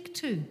speak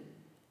to? In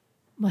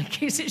my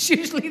case, it's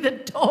usually the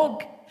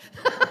dog.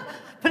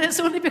 But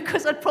it's only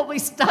because I'd probably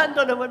stand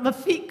on him with my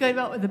feet going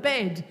out of the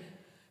bed.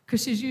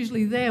 because she's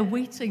usually there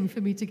waiting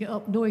for me to get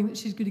up, knowing that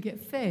she's going to get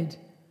fed.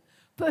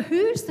 But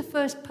who's the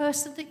first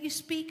person that you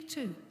speak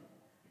to?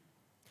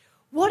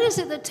 What is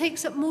it that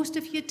takes up most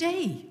of your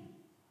day?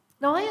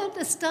 Now, I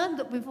understand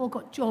that we've all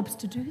got jobs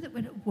to do, that we're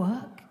at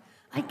work.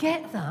 I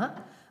get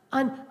that.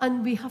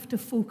 And we have to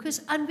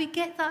focus, and we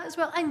get that as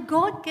well. And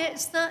God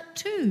gets that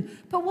too.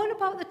 But what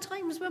about the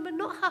times when we're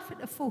not having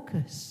to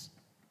focus?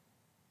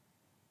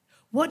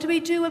 What do we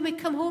do when we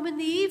come home in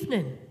the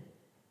evening?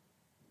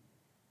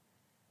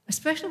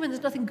 Especially when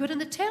there's nothing good on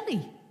the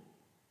telly.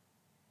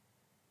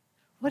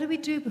 What do we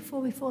do before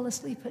we fall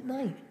asleep at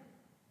night?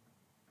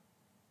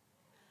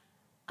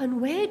 And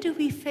where do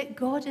we fit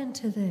God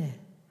into there?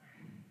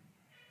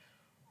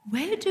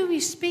 Where do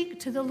we speak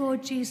to the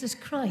Lord Jesus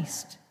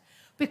Christ?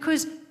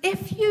 Because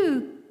if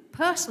you,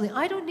 personally,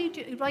 I don't need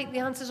you to write the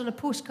answers on a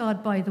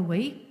postcard, by the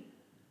way,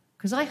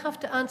 because I have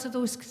to answer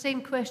those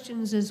same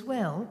questions as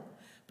well.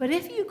 But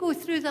if you go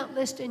through that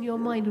list in your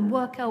mind and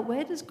work out,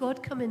 where does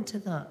God come into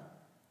that?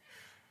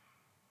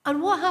 And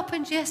what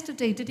happened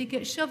yesterday? Did he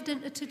get shoved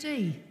into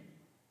today?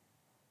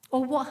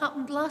 Or what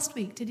happened last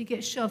week? Did he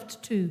get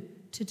shoved to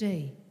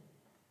today?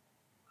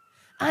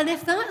 And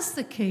if that's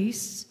the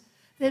case,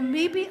 then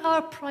maybe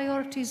our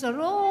priorities are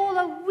all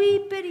a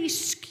wee bit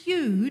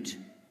skewed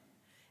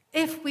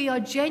if we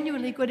are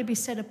genuinely going to be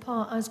set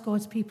apart as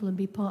God's people and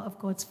be part of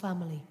God's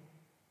family.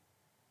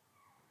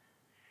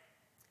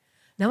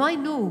 Now, I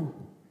know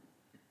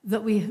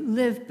that we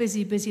live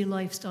busy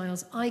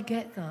lifestyles. I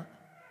get that.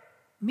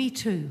 Me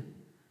too.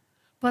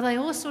 But I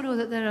also know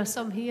that there are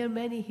some here,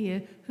 many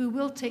here, who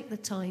will take the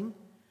time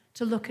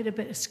to look at a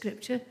bit of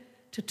scripture,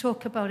 to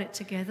talk about it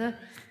together.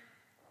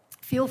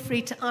 Feel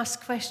free to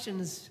ask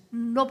questions.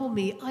 Nobble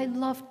me. I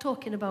love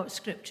talking about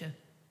scripture.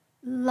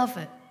 Love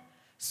it.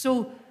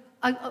 So,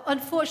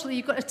 unfortunately,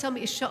 you've got to tell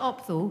me to shut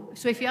up, though.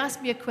 So if you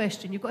ask me a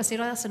question, you've got to say,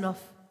 "Right, that's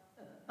enough.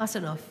 That's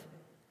enough."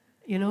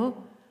 You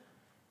know?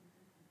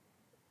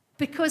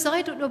 Because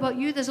I don't know about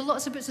you, there's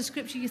lots of bits of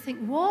scripture you think,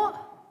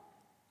 what?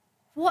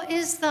 What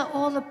is that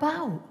all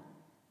about?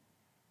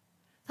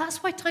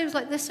 That's why times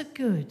like this are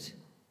good.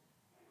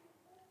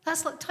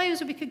 That's like times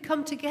when we can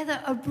come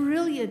together are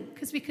brilliant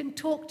because we can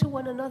talk to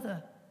one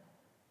another.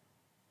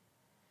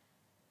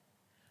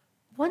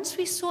 Once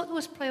we sort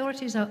those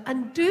priorities out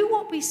and do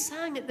what we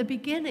sang at the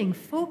beginning,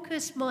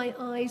 focus my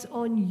eyes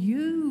on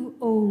you,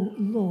 O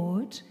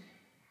Lord,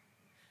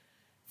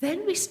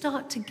 then we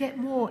start to get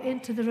more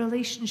into the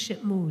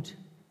relationship mode.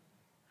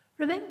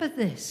 Remember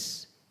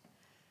this.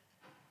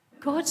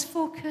 God's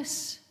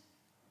focus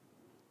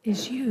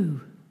is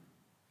you.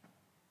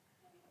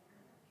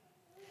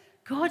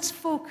 God's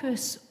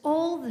focus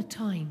all the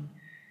time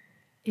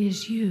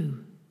is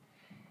you.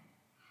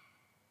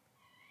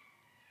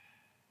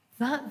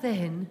 That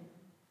then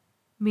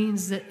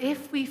means that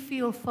if we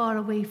feel far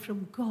away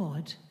from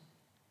God,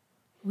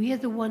 we are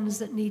the ones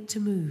that need to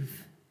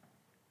move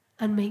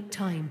and make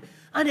time.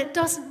 And it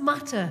doesn't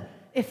matter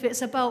if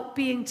it's about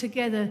being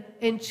together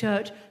in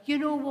church. You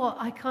know what?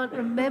 I can't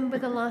remember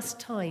the last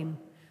time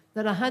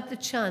that I had the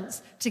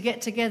chance to get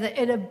together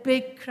in a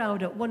big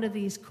crowd at one of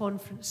these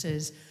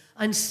conferences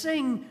and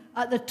sing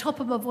at the top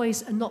of my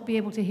voice and not be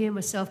able to hear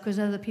myself because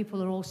other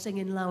people are all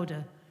singing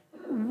louder.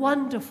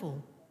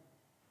 Wonderful.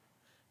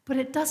 But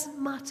it doesn't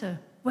matter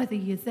whether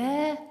you're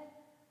there,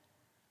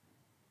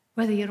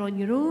 whether you're on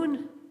your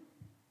own.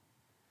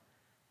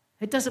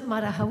 It doesn't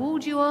matter how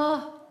old you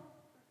are.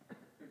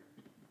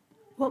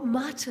 What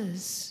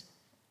matters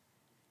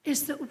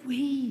is that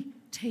we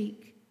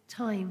take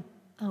time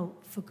out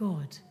for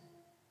God.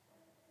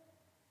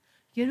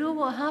 You know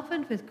what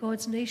happened with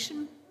God's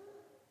nation?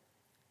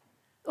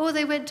 Oh,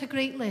 they went to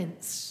great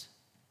lengths.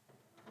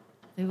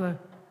 There were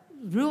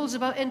rules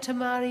about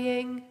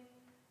intermarrying.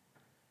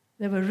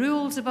 There were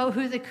rules about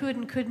who they could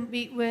and couldn't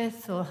meet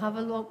with or have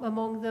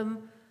among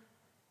them.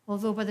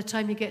 Although by the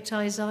time you get to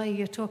Isaiah,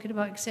 you're talking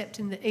about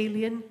accepting the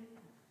alien.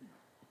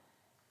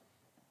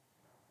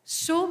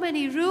 So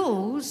many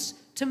rules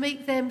to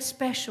make them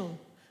special.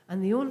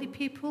 And the only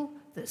people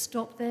that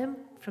stopped them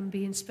from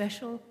being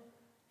special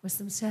was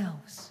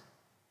themselves.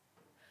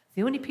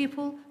 The only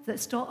people that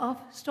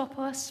stop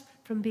us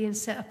from being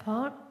set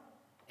apart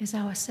is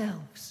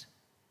ourselves.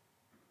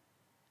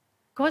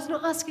 God's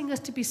not asking us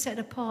to be set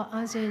apart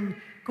as in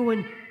go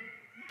and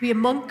be a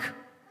monk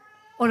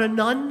or a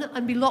nun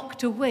and be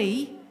locked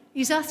away.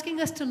 He's asking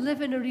us to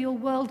live in a real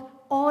world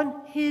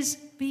on his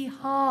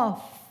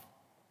behalf,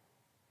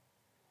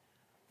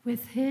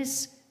 with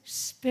his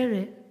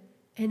Spirit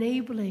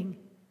enabling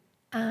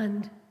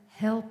and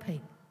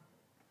helping.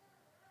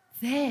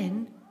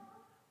 Then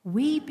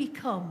we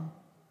become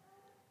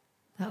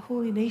that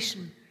holy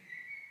nation,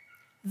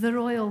 the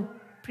royal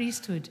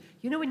priesthood.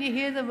 You know when you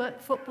hear them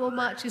at football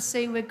matches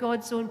saying we're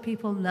God's own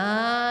people?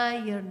 Nah,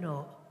 you're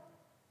not.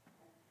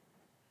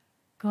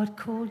 God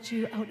called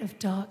you out of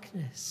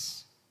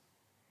darkness.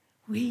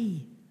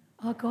 We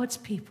are God's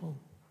people,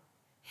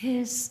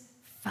 his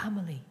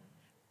family,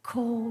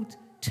 called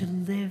to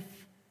live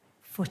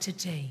for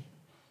today.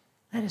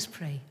 Let us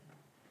pray.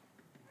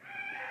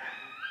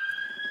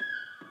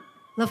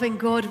 Loving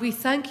God, we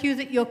thank you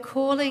that your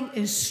calling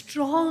is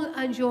strong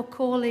and your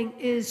calling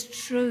is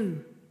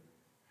true.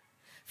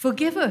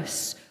 Forgive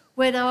us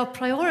when our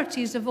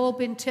priorities have all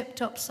been tipped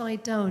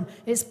upside down.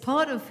 It's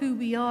part of who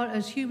we are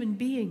as human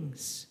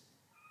beings.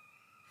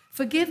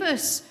 Forgive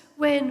us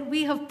when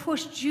we have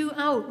pushed you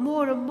out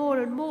more and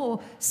more and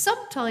more,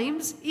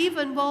 sometimes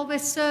even while we're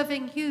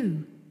serving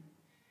you.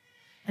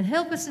 And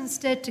help us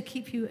instead to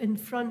keep you in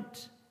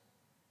front,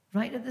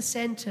 right at the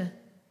center.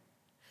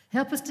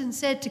 Help us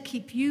instead to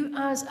keep you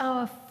as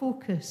our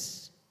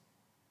focus.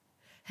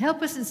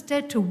 Help us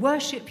instead to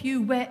worship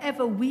you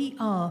wherever we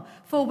are,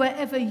 for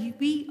wherever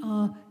we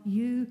are,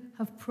 you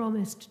have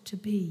promised to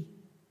be.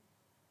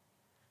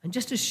 And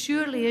just as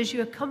surely as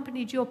you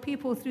accompanied your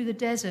people through the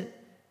desert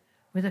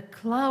with a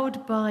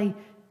cloud by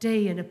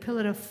day and a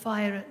pillar of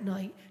fire at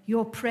night,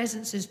 your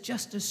presence is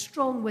just as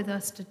strong with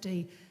us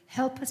today.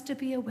 Help us to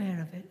be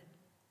aware of it.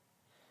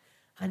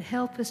 And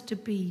help us to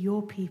be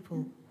your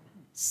people,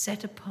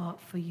 set apart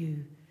for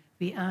you.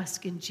 We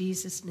ask in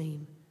Jesus'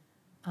 name.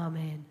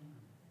 Amen.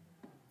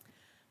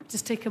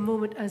 Just take a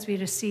moment as we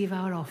receive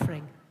our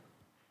offering.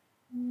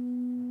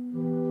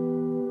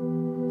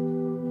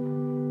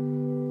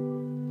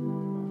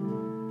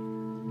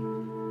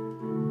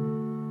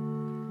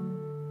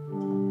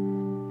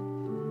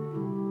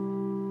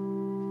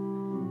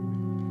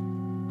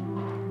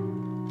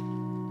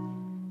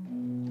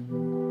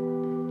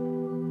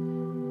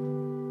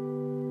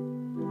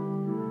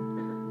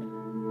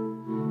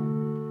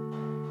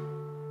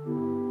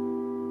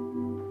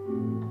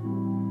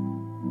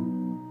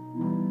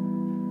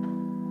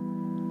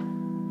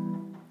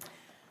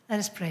 Let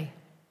us pray.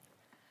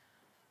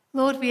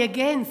 Lord, we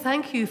again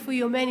thank you for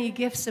your many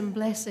gifts and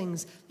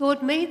blessings.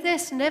 Lord, may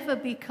this never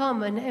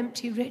become an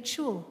empty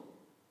ritual,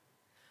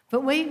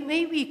 but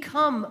may we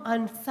come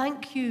and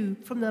thank you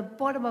from the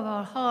bottom of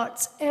our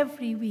hearts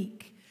every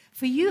week,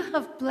 for you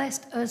have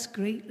blessed us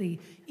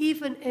greatly,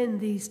 even in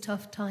these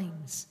tough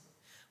times.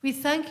 We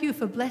thank you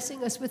for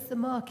blessing us with the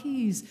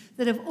marquees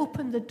that have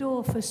opened the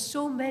door for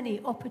so many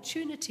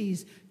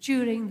opportunities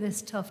during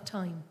this tough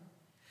time.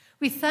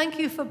 We thank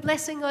you for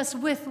blessing us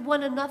with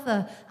one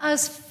another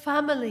as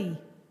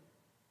family.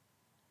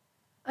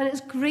 And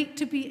it's great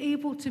to be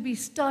able to be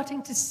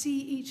starting to see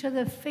each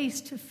other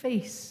face to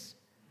face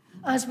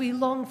as we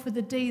long for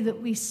the day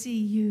that we see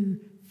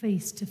you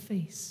face to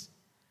face.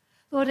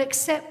 Lord,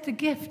 accept the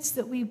gifts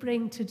that we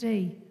bring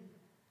today.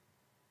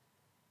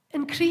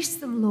 Increase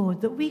them,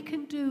 Lord, that we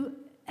can do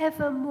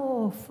ever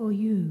more for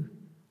you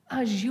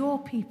as your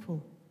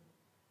people,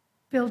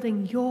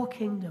 building your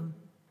kingdom,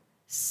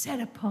 set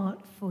apart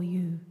for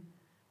you.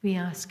 We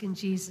ask in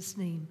Jesus'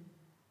 name.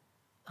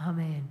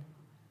 Amen.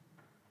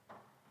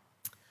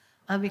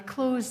 And we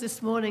close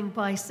this morning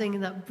by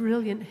singing that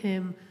brilliant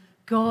hymn,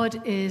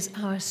 God is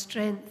our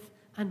strength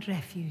and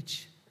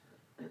refuge.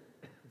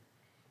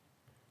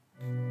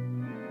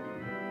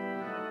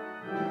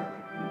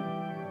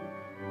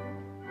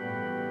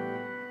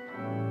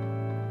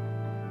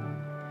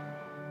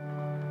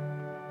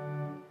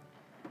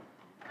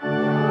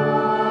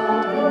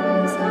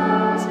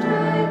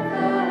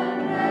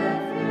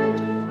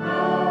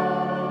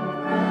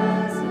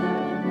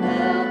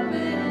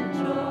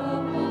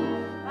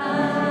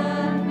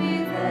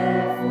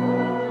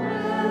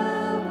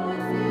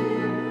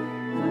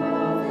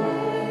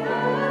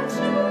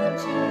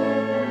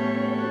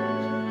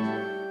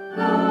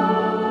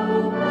 God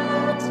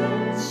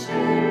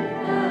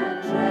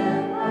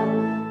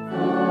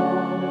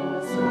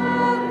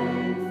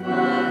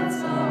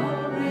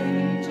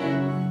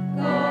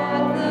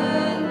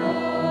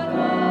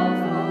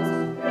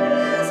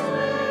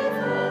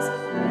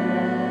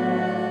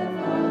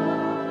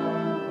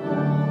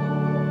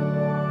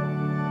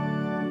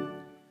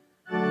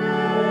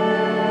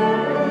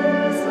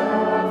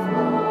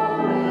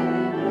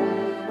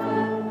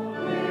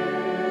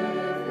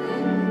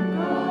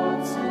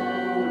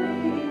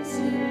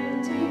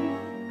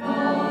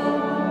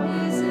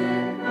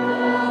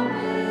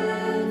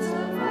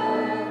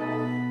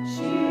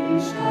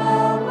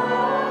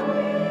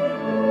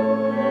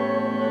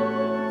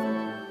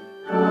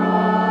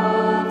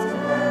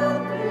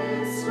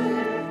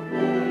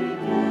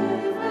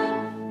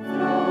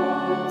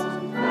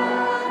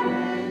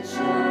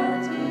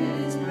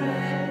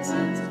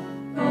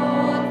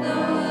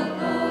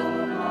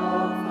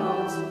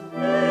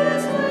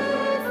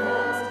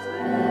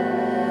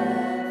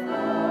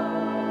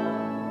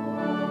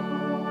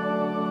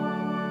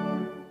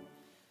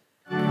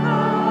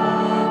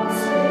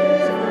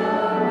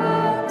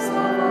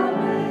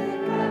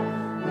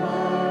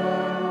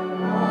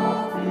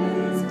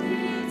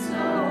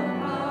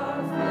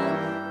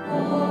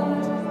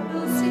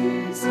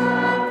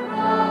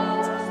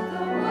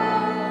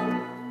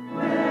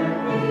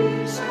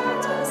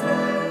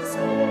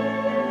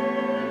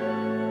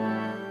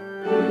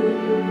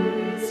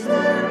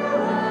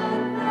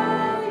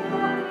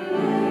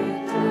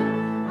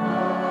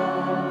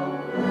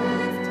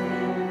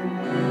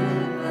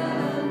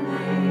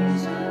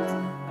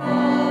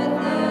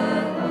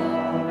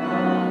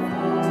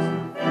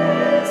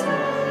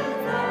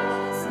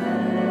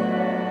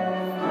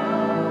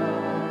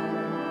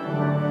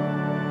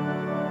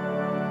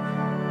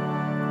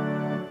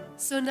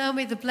So now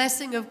may the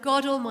blessing of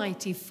God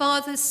Almighty,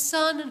 Father,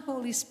 Son, and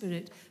Holy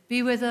Spirit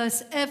be with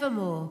us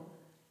evermore.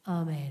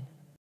 Amen.